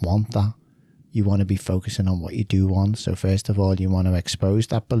don't want that. You want to be focusing on what you do want. So first of all, you want to expose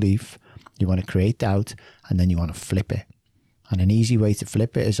that belief. You want to create doubt, and then you want to flip it. And an easy way to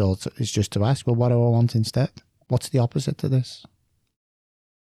flip it is just to ask, well, what do I want instead? What's the opposite to this?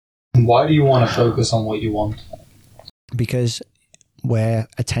 Why do you want to focus on what you want? Because where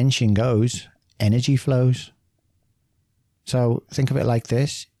attention goes, energy flows. So think of it like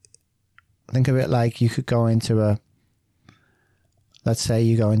this. Think of it like you could go into let's say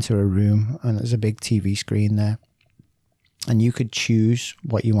you go into a room and there's a big TV screen there, and you could choose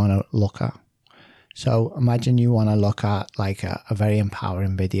what you want to look at. So imagine you want to look at like a very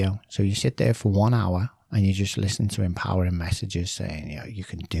empowering video. So you sit there for 1 hour and you just listen to empowering messages saying, you know, you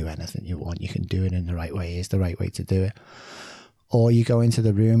can do anything you want. You can do it in the right way. It's the right way to do it. Or you go into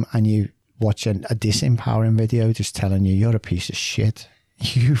the room and you watch a disempowering video just telling you you're a piece of shit.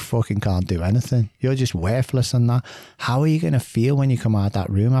 You fucking can't do anything. You're just worthless and that. How are you going to feel when you come out of that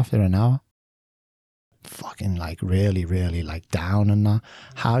room after an hour? Fucking like really, really like down and that.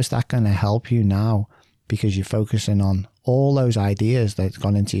 How's that going to help you now? Because you're focusing on all those ideas that's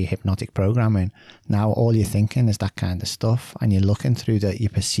gone into your hypnotic programming. Now all you're thinking is that kind of stuff, and you're looking through you're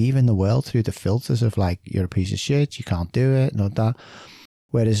perceiving the world through the filters of like, you're a piece of shit, you can't do it, not that.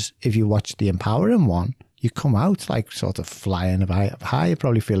 Whereas if you watch the empowering one, you come out like sort of flying about high. You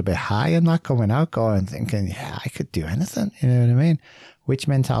probably feel a bit high in that, coming out going, thinking, yeah, I could do anything. You know what I mean? Which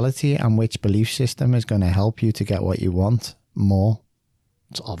mentality and which belief system is going to help you to get what you want more?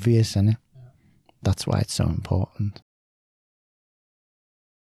 It's obvious, isn't it? Yeah. That's why it's so important.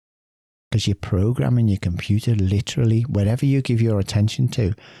 Because you're programming your computer literally, wherever you give your attention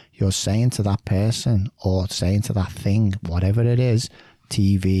to, you're saying to that person or saying to that thing, whatever it is,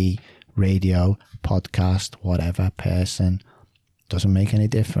 TV, radio, podcast, whatever, person, doesn't make any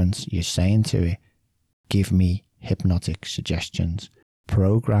difference. You're saying to it, give me hypnotic suggestions.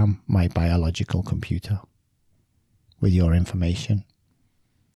 Program my biological computer with your information.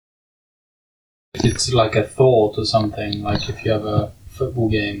 It's like a thought or something, like if you have a football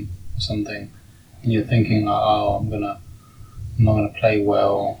game or something, and you're thinking like, oh, I'm not gonna play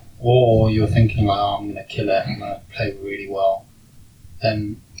well, or you're thinking like, oh, I'm gonna kill it, I'm gonna play really well,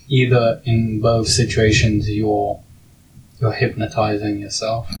 then either in both situations you're hypnotizing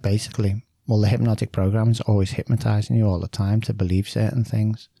yourself. Basically. Well, the hypnotic program is always hypnotizing you all the time to believe certain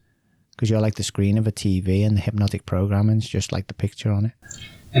things. Because you're like the screen of a TV, and the hypnotic programming is just like the picture on it.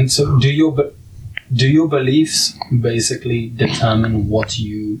 And so do your beliefs basically determine what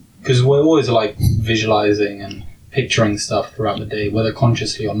you... Because we're always like visualizing and picturing stuff throughout the day, whether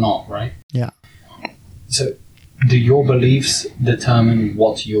consciously or not, right? Yeah. So do your beliefs determine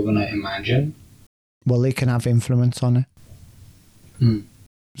what you're going to imagine? Well, they can have influence on it.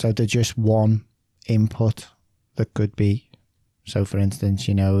 So they're just one input that could be. So for instance,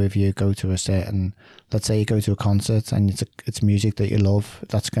 you know, if you go to a certain, let's say you go to a concert and it's music that you love,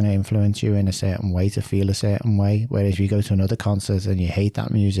 that's going to influence you in a certain way to feel a certain way. Whereas if you go to another concert and you hate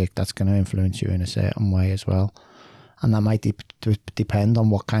that music, that's going to influence you in a certain way as well. And that might depend on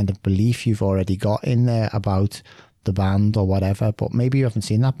what kind of belief you've already got in there about the band or whatever, but maybe you haven't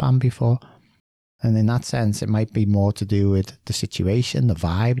seen that band before. And in that sense, it might be more to do with the situation, the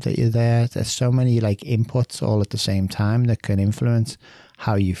vibe that you're there. There's so many like inputs all at the same time that can influence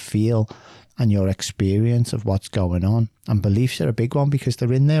how you feel and your experience of what's going on. And beliefs are a big one because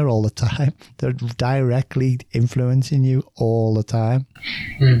they're in there all the time. They're directly influencing you all the time.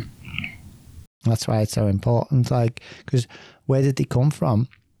 That's why it's so important. Like, because where did they come from?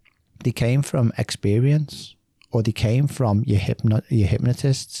 They came from experience, or they came from your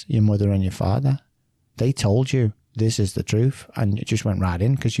hypnotists, your mother and your father. They told you this is the truth, and you just went right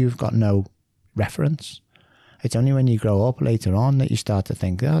in because you've got no reference. It's only when you grow up later on that you start to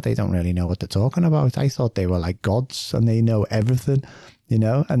think, oh, they don't really know what they're talking about. I thought they were like gods and they know everything, you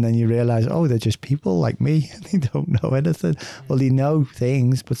know? And then you realize, oh, they're just people like me. They don't know anything. Well, they know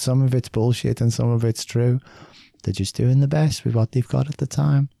things, but some of it's bullshit and some of it's true. They're just doing the best with what they've got at the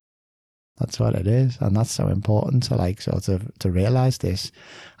time. That's what it is. And that's so important to like sort of to realize this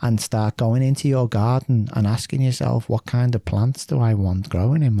and start going into your garden and asking yourself, what kind of plants do I want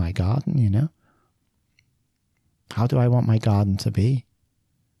growing in my garden, you know? How do I want my garden to be?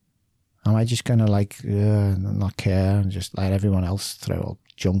 Am I just going to like not care and just let everyone else throw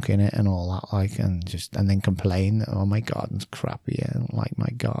junk in it and all that, like, and then complain that, oh, my garden's crappy, I don't like my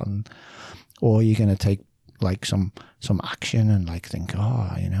garden? Or are you going to take like some action and like think,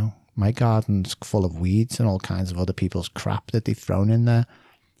 oh, you know, my garden's full of weeds and all kinds of other people's crap that they've thrown in there.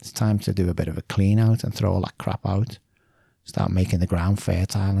 It's time to do a bit of a clean out and throw all that crap out. Start making the ground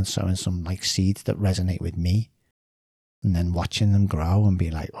fertile and sowing some like seeds that resonate with me. And then watching them grow and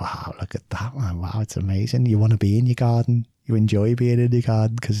be like, wow, look at that, man. Wow, it's amazing. You want to be in your garden. You enjoy being in your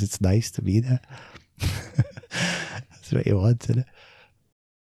garden because it's nice to be there. That's what you want, isn't it?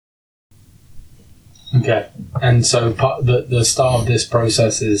 Okay. And so the start of this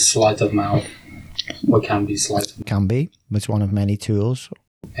process is sleight of mouth, or can be sleight of mouth. Can be. It's one of many tools.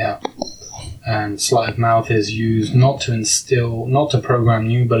 Yeah. And sleight of mouth is used not to program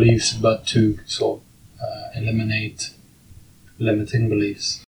new beliefs, but to sort of eliminate limiting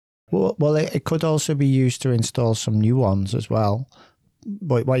beliefs. Well, it could also be used to install some new ones as well.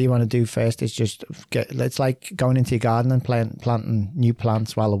 But what you want to do first is just it's like going into your garden and planting new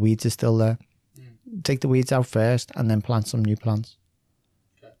plants while the weeds are still there. Take the weeds out first and then plant some new plants.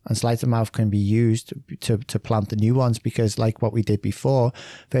 Okay. And sleight of mouth can be used to plant the new ones because like what we did before,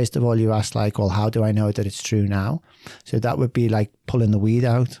 first of all, you ask like, well, how do I know that it's true now? So that would be like pulling the weed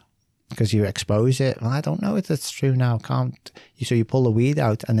out. Because you expose it, well, I don't know if it's true now, can't. So you pull the weed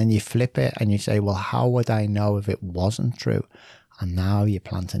out and then you flip it and you say, well, how would I know if it wasn't true? And now you're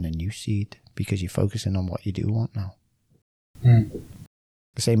planting a new seed because you're focusing on what you do want now.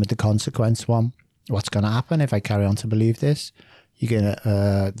 The same with the consequence one. What's going to happen if I carry on to believe this? You're going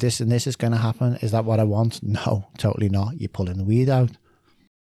to, this and this is going to happen. Is that what I want? No, totally not. You're pulling the weed out.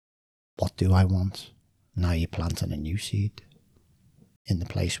 What do I want? Now you're planting a new seed in the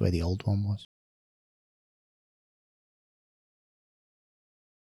place where the old one was.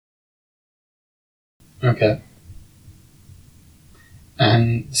 Okay.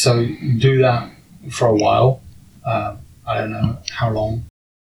 And so do that for a while. I don't know how long.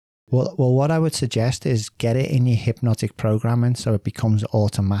 Well, what I would suggest is get it in your hypnotic programming so it becomes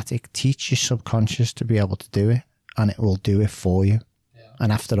automatic. Teach your subconscious to be able to do it, and it will do it for you. Yeah.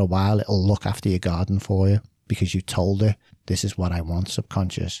 And after a while, it'll look after your garden for you because you told it, this is what I want,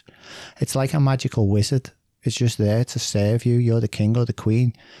 subconscious. It's like a magical wizard. It's just there to serve you. You're the king or the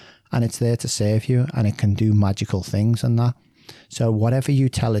queen, and it's there to serve you, and it can do magical things and that. So whatever you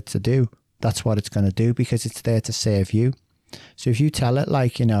tell it to do, that's what it's going to do because it's there to serve you. So if you tell it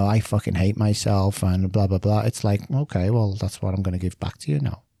like, you know, I fucking hate myself and blah, blah, blah, it's like, okay, well, that's what I'm going to give back to you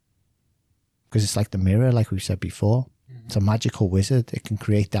now. Because it's like the mirror, like we said before. Mm-hmm. It's a magical wizard. It can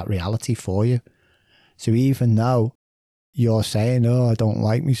create that reality for you. So even though you're saying, oh, I don't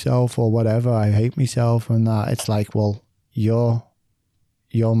like myself or whatever, I hate myself and that, it's like, well, you're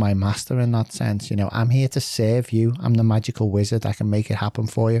my master in that sense. You know, I'm here to serve you. I'm the magical wizard. I can make it happen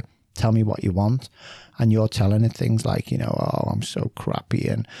for you. Tell me what you want. And you're telling it things like, you know, oh, I'm so crappy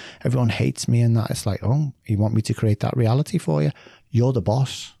and everyone hates me and that. It's like, oh, you want me to create that reality for you? You're the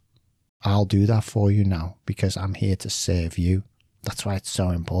boss. I'll do that for you now because I'm here to serve you. That's why it's so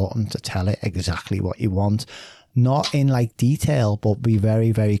important to tell it exactly what you want. not in like detail, but be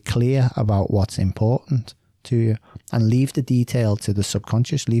very, very clear about what's important to you, and leave the detail to the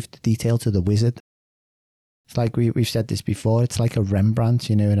subconscious, leave the detail to the wizard. It's like we've said this before, it's like a Rembrandt,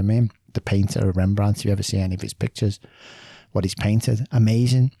 you know what I mean? The painter of Rembrandt, if you ever see any of his pictures, what he's painted,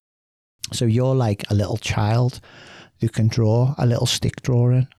 amazing. So you're like a little child who can draw a little stick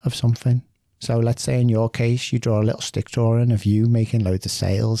drawing of something. So let's say in your case, you draw a little stick drawing of you making loads of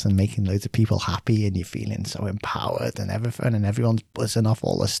sales and making loads of people happy, and you're feeling so empowered and everything, and everyone's buzzing off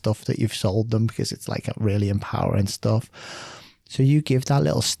all the stuff that you've sold them because it's like a really empowering stuff. So you give that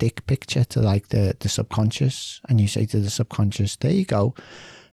little stick picture to like the subconscious, and you say to the subconscious, there you go.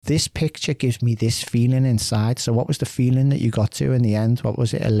 This picture gives me this feeling inside. So what was the feeling that you got to in the end? What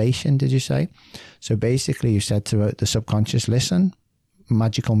was it? Elation, did you say? So basically you said to the subconscious, listen,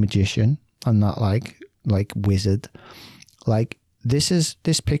 magical magician, I'm not like wizard. Like this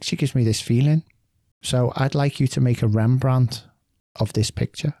picture gives me this feeling. So I'd like you to make a Rembrandt of this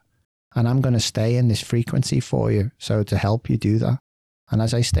picture. And I'm going to stay in this frequency for you. So to help you do that. And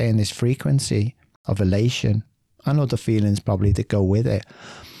as I stay in this frequency of elation and other feelings probably that go with it,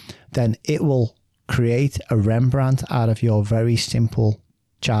 then it will create a Rembrandt out of your very simple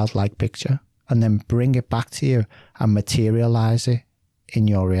childlike picture, and then bring it back to you and materialize it in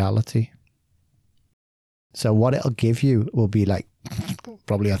your reality. So what it'll give you will be like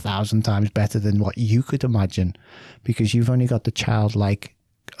probably 1,000 times better than what you could imagine, because you've only got the childlike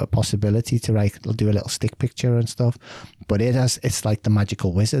a possibility to like do a little stick picture and stuff, but it's like the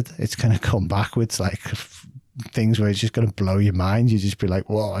magical wizard. It's going to come back with like things where it's just going to blow your mind. You just be like,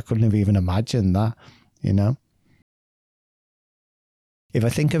 whoa, I couldn't have even imagined that, you know? If I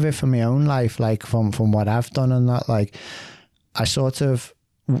think of it from my own life, like from what I've done and that, like I sort of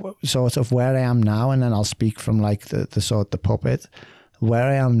where I am now, and then I'll speak from like the puppet, where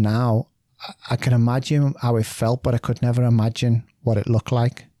I am now, I can imagine how it felt, but I could never imagine what it looked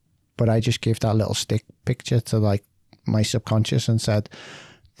like. But I just gave that little stick picture to like my subconscious and said,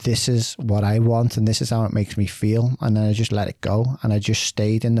 this is what I want and this is how it makes me feel. And then I just let it go, and I just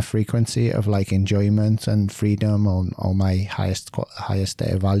stayed in the frequency of like enjoyment and freedom on my highest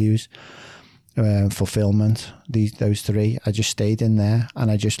state of values, fulfillment, those three. I just stayed in there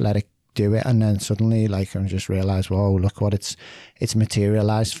and I just let it do it. And then suddenly like I just realized, whoa, look what it's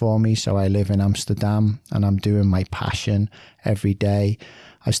materialized for me. So I live in Amsterdam and I'm doing my passion every day.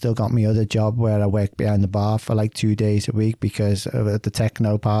 I still got my other job where I work behind the bar for like 2 days a week because of the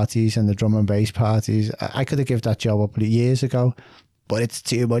techno parties and the drum and bass parties. I could have given that job up years ago, but it's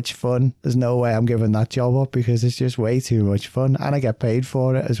too much fun. There's no way I'm giving that job up because it's just way too much fun, and I get paid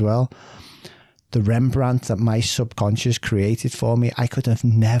for it as well. The Rembrandt that my subconscious created for me, I could have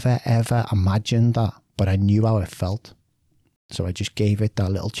never ever imagined that, but I knew how it felt. So I just gave it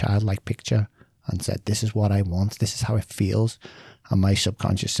that little childlike picture and said, this is what I want, this is how it feels. And my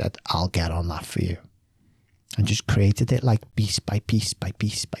subconscious said, I'll get on that for you. And just created it like piece by piece by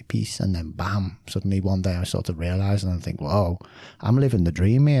piece by piece. And then bam, suddenly one day I sort of realized and I think, whoa, I'm living the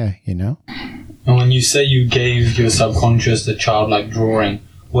dream here, you know? And when you say you gave your subconscious the childlike drawing,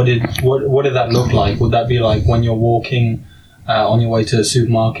 what did that look like? Would that be like when you're walking on your way to the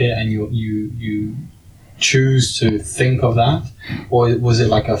supermarket and you choose to think of that? Or was it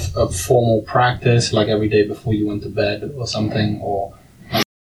like a formal practice, like every day before you went to bed or something? Or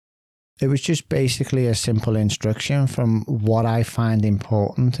it was just basically a simple instruction from what I find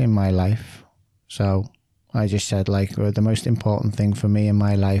important in my life. So I just said like, well, the most important thing for me in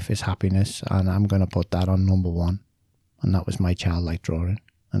my life is happiness, and I'm going to put that on number one. And that was my childlike drawing.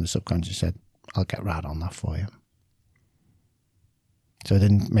 And the subconscious said, I'll get right on that for you. So I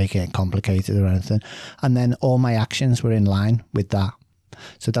didn't make it complicated or anything. And then all my actions were in line with that.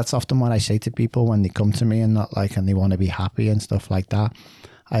 So that's often what I say to people when they come to me and they want to be happy and stuff like that.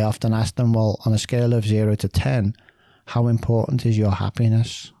 I often ask them, well, on a scale of 0 to 10, how important is your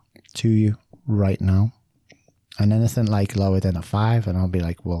happiness to you right now? And anything like lower than a 5, and I'll be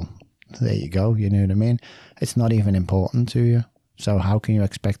like, well, there you go. You know what I mean? It's not even important to you. So how can you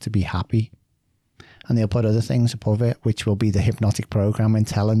expect to be happy? And they'll put other things above it, which will be the hypnotic programming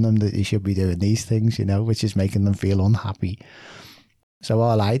telling them that you should be doing these things, you know, which is making them feel unhappy. So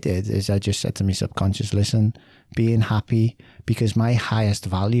all I did is I just said to my subconscious, listen, being happy, because my highest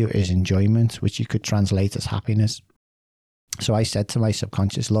value is enjoyment, which you could translate as happiness. So I said to my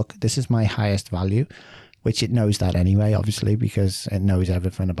subconscious, look, this is my highest value, which it knows that anyway, obviously, because it knows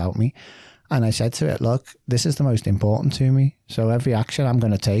everything about me. And I said to it, look, this is the most important to me. So every action I'm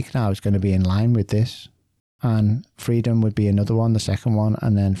going to take now is going to be in line with this. And freedom would be another one, the second one.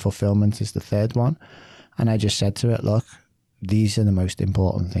 And then fulfillment is the third one. And I just said to it, look, these are the most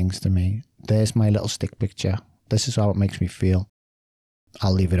important things to me. There's my little stick picture. This is how it makes me feel.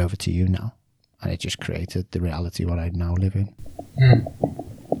 I'll leave it over to you now. And it just created the reality what I now live in.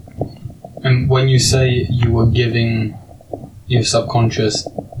 And when you say you were giving your subconscious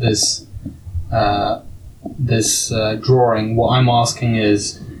this drawing, what I'm asking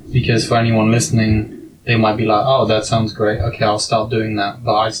is, because for anyone listening, they might be like, oh, that sounds great. Okay, I'll start doing that.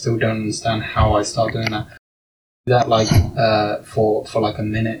 But I still don't understand how I start doing that. That like for like a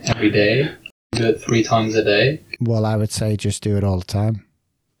minute every day? Do it 3 times a day? Well, I would say just do it all the time.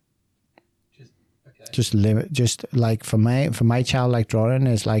 Just limit, just like for my childlike drawing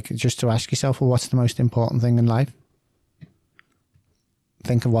is like just to ask yourself, well, what's the most important thing in life?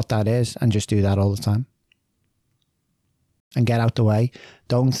 Think of what that is and just do that all the time. And get out the way.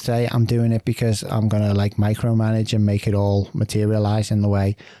 Don't say I'm doing it because I'm going to like micromanage and make it all materialize in the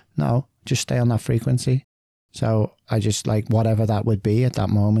way. No, just stay on that frequency. So I just like whatever that would be at that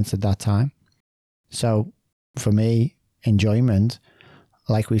moment, at that time. So for me, enjoyment,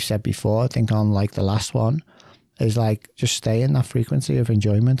 like we've said before, I think on like the last one, is like just stay in that frequency of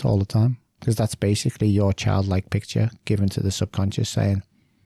enjoyment all the time. Because that's basically your childlike picture given to the subconscious saying,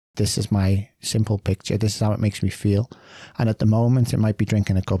 this is my simple picture. This is how it makes me feel. And at the moment, it might be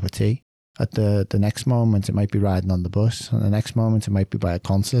drinking a cup of tea. At the next moment, it might be riding on the bus. And the next moment, it might be by a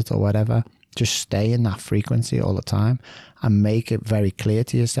concert or whatever. Just stay in that frequency all the time and make it very clear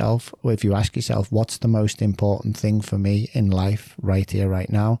to yourself. If you ask yourself, what's the most important thing for me in life right here, right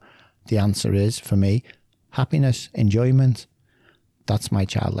now? The answer is, for me, happiness, enjoyment. That's my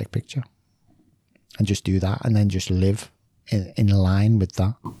childlike picture. And just do that and then just live in line with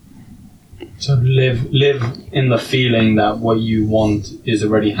that. So live in the feeling that what you want is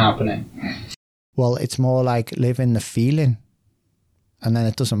already happening. Well, it's more like live in the feeling. And then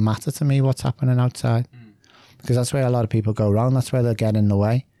it doesn't matter to me what's happening outside. Because that's where a lot of people go wrong. That's where they get in the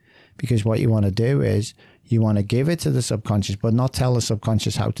way. Because what you want to do is you want to give it to the subconscious, but not tell the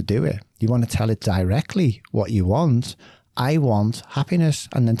subconscious how to do it. You want to tell it directly what you want. I want happiness,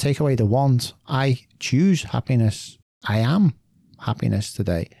 and then take away the want. I choose happiness. I am happiness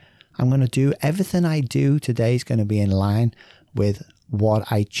today. I'm going to do everything I do today is going to be in line with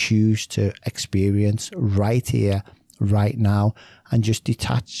what I choose to experience right here, right now, and just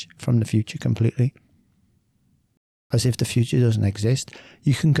detach from the future completely. As if the future doesn't exist.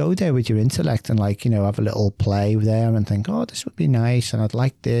 You can go there with your intellect and like, have a little play there and think, oh, this would be nice and I'd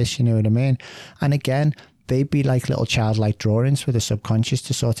like this, you know what I mean? And again, they'd be like little childlike drawings for the subconscious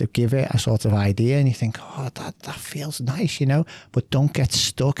to sort of give it a sort of idea, and you think, oh, that feels nice, but don't get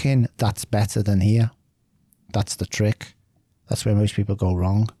stuck in that's better than here. That's the trick. That's where most people go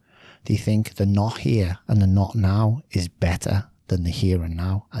wrong. They think the not here and the not now is better than the here and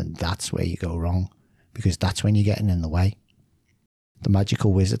now, and that's where you go wrong, because that's when you're getting in the way. The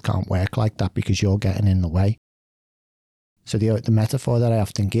magical wizard can't work like that because you're getting in the way. So the metaphor that I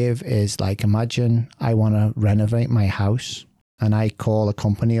often give is like, imagine I want to renovate my house and I call a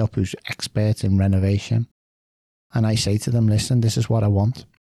company up who's expert in renovation. And I say to them, listen, this is what I want.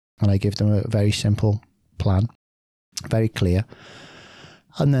 And I give them a very simple plan, very clear.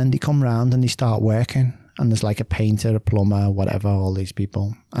 And then they come round and they start working. And there's like a painter, a plumber, whatever, all these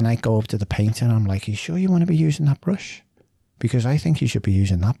people. And I go up to the painter and I'm like, are you sure you want to be using that brush? Because I think you should be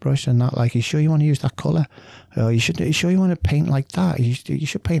using that brush and not like, are you sure you want to use that colour? Are you sure you want to paint like that? You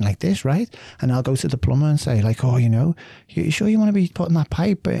should paint like this, right? And I'll go to the plumber and say like, oh, you sure you want to be putting that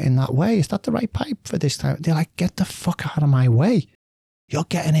pipe in that way? Is that the right pipe for this time? They're like, get the fuck out of my way. You're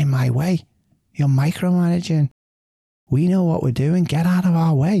getting in my way. You're micromanaging. We know what we're doing. Get out of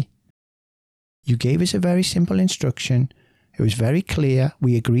our way. You gave us a very simple instruction. It was very clear.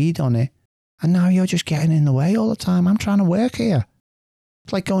 We agreed on it. And now you're just getting in the way all the time. I'm trying to work here.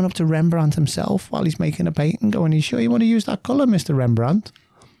 It's like going up to Rembrandt himself while he's making a painting going, are you sure you want to use that colour, Mr. Rembrandt?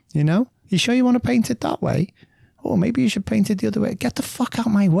 You sure you want to paint it that way? Or maybe you should paint it the other way. Get the fuck out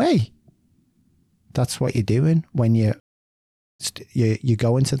of my way. That's what you're doing when you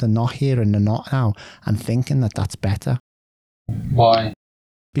go into the not here and the not now and thinking that that's better. Why?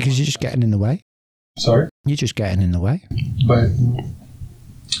 Because you're just getting in the way. Sorry? You're just getting in the way. But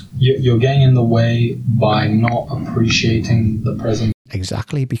you're getting in the way by not appreciating the present.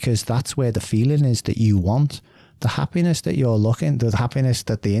 Exactly, because that's where the feeling is that you want. The happiness that the happiness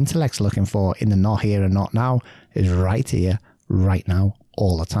that the intellect's looking for in the not here and not now is right here, right now,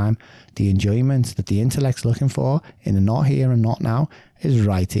 all the time. The enjoyment that the intellect's looking for in the not here and not now is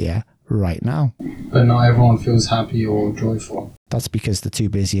right here, right now. But not everyone feels happy or joyful. That's because they're too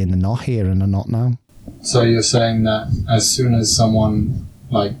busy in the not here and the not now. So you're saying that as soon as someone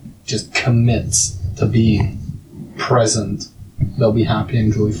just commits to being present, they'll be happy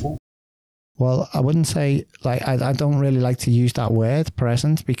and joyful? Well, I wouldn't say, like, I don't really like to use that word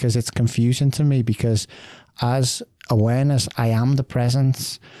present, because it's confusing to me, because as awareness, I am the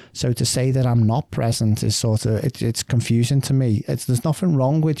presence. So to say that I'm not present is sort of, it's confusing to me. There's nothing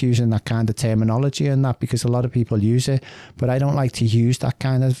wrong with using that kind of terminology and that, because a lot of people use it, but I don't like to use that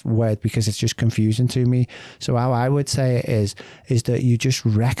kind of word because it's just confusing to me. So how I would say it is that you just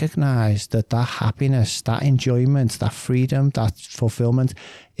recognize that happiness, that enjoyment, that freedom, that fulfillment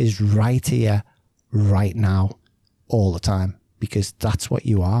is right here, right now, all the time, because that's what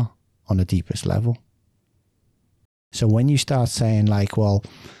you are on the deepest level. So when you start saying like, well,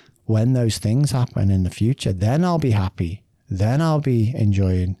 when those things happen in the future, then I'll be happy, then I'll be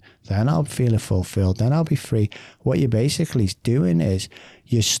enjoying, then I'll feel fulfilled, then I'll be free. What you're basically doing is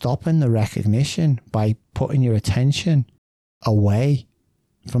you're stopping the recognition by putting your attention away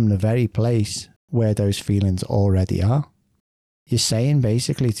from the very place where those feelings already are. You're saying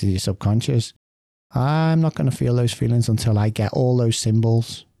basically to your subconscious, I'm not going to feel those feelings until I get all those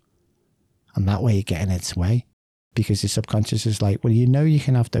symbols. And that way you're getting its way. Because your subconscious is like, well, you know you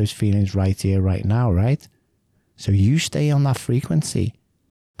can have those feelings right here, right now, right? So you stay on that frequency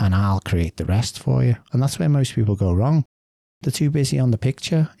and I'll create the rest for you. And that's where most people go wrong. They're too busy on the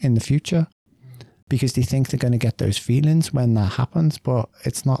picture in the future because they think they're going to get those feelings when that happens, but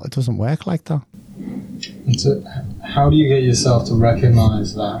it's not. It doesn't work like that. So how do you get yourself to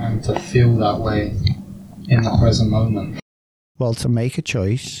recognize that and to feel that way in the present moment? Well, to make a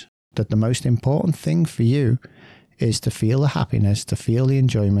choice that the most important thing for you is to feel the happiness, to feel the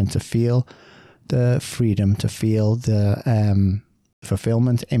enjoyment, to feel the freedom, to feel the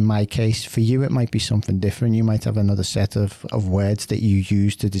fulfillment. In my case, for you, it might be something different. You might have another set of words that you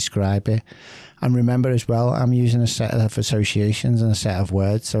use to describe it. And remember as well, I'm using a set of associations and a set of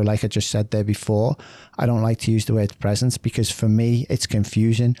words. So like I just said there before, I don't like to use the word presence because for me, it's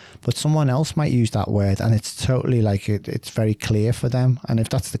confusing. But someone else might use that word and it's totally like it's very clear for them. And if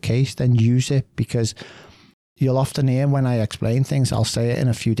that's the case, then use it, because you'll often hear when I explain things, I'll say it in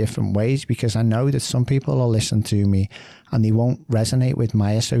a few different ways because I know that some people will listen to me and they won't resonate with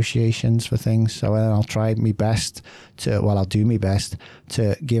my associations for things. So then I'll try my best I'll do my best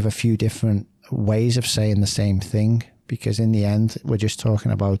to give a few different ways of saying the same thing, because in the end, we're just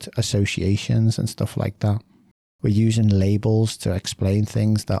talking about associations and stuff like that. We're using labels to explain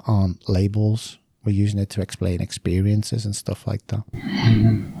things that aren't labels. We're using it to explain experiences and stuff like that.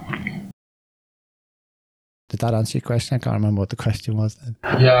 Mm-hmm. Did that answer your question? I can't remember what the question was then.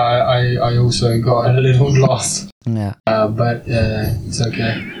 Yeah, I also got a little lost. Yeah. But it's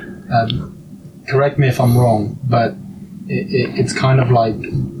okay. Correct me if I'm wrong, but it's kind of like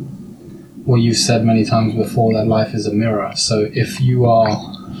what you've said many times before, that life is a mirror. So if you are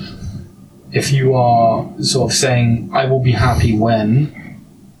sort of saying, I will be happy when,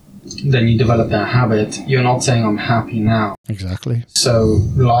 then you develop that habit. You're not saying I'm happy now. Exactly. So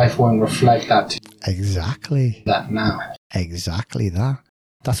life won't reflect that to you. Exactly. That now. Exactly that.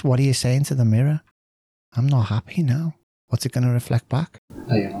 That's what are you saying to the mirror? I'm not happy now. What's it going to reflect back?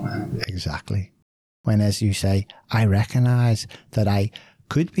 That you're not happy. Exactly. When, as you say, I recognize that I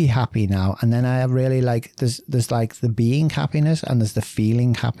could be happy now, and then I really like there's like the being happiness and there's the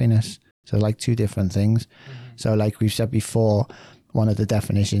feeling happiness. So like two different things. Mm-hmm. So like we've said before, one of the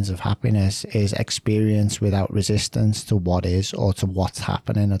definitions of happiness is experience without resistance to what is or to what's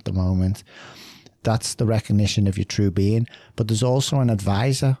happening at the moment. That's the recognition of your true being. But there's also an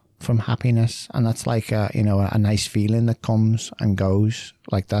advisor from happiness, and that's like a nice feeling that comes and goes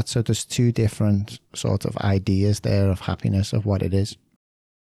like that. So there's two different sort of ideas there of happiness, of what it is.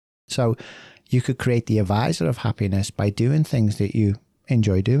 So you could create the advisor of happiness by doing things that you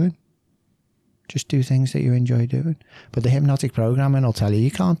enjoy doing. Just do things that you enjoy doing. But the hypnotic programming will tell you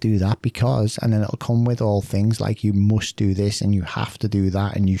can't do that because, and then it'll come with all things like you must do this and you have to do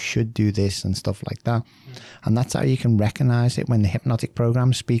that and you should do this and stuff like that. And that's how you can recognize it when the hypnotic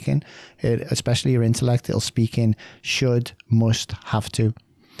program's speaking. Especially your intellect, it'll speak in should, must, have to.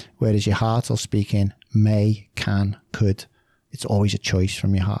 Whereas your heart will speak in may, can, could. It's always a choice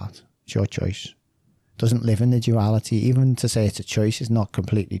from your heart. It's your choice. It doesn't live in the duality. Even to say it's a choice is not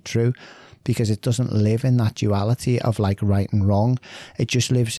completely true, because it doesn't live in that duality of like right and wrong. It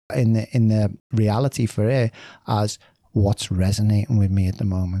just lives in the reality for it as what's resonating with me at the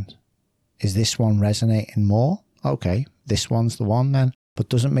moment. Is this one resonating more? Okay, this one's the one then, but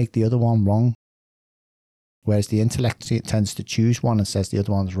doesn't make the other one wrong. Whereas the intellect tends to choose one and says the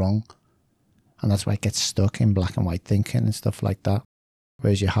other one's wrong. And that's why it gets stuck in black and white thinking and stuff like that.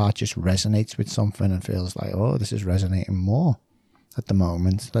 Whereas your heart just resonates with something and feels like, oh, this is resonating more at the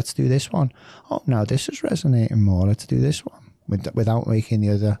moment. Let's do this one. Oh, now this is resonating more. Let's do this one. Without making the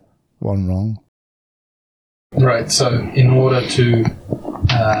other one wrong. Right, so in order to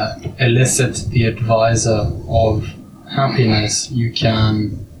elicit the advisor of happiness, you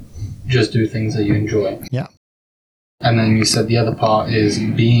can just do things that you enjoy. Yeah. And then you said the other part is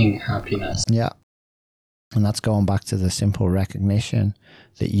being happiness. Yeah. And that's going back to the simple recognition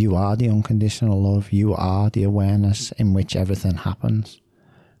that you are the unconditional love. You are the awareness in which everything happens.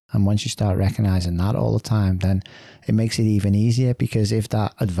 And once you start recognizing that all the time, then it makes it even easier, because if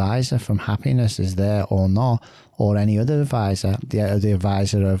that advisor from happiness is there or not, or any other advisor, the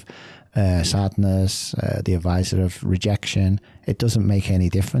advisor of sadness, the advisor of rejection, it doesn't make any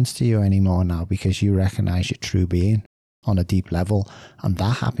difference to you anymore now, because you recognize your true being on a deep level, and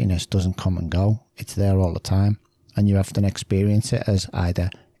that happiness doesn't come and go. It's there all the time, and you have to experience it as either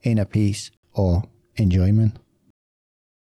inner peace or enjoyment.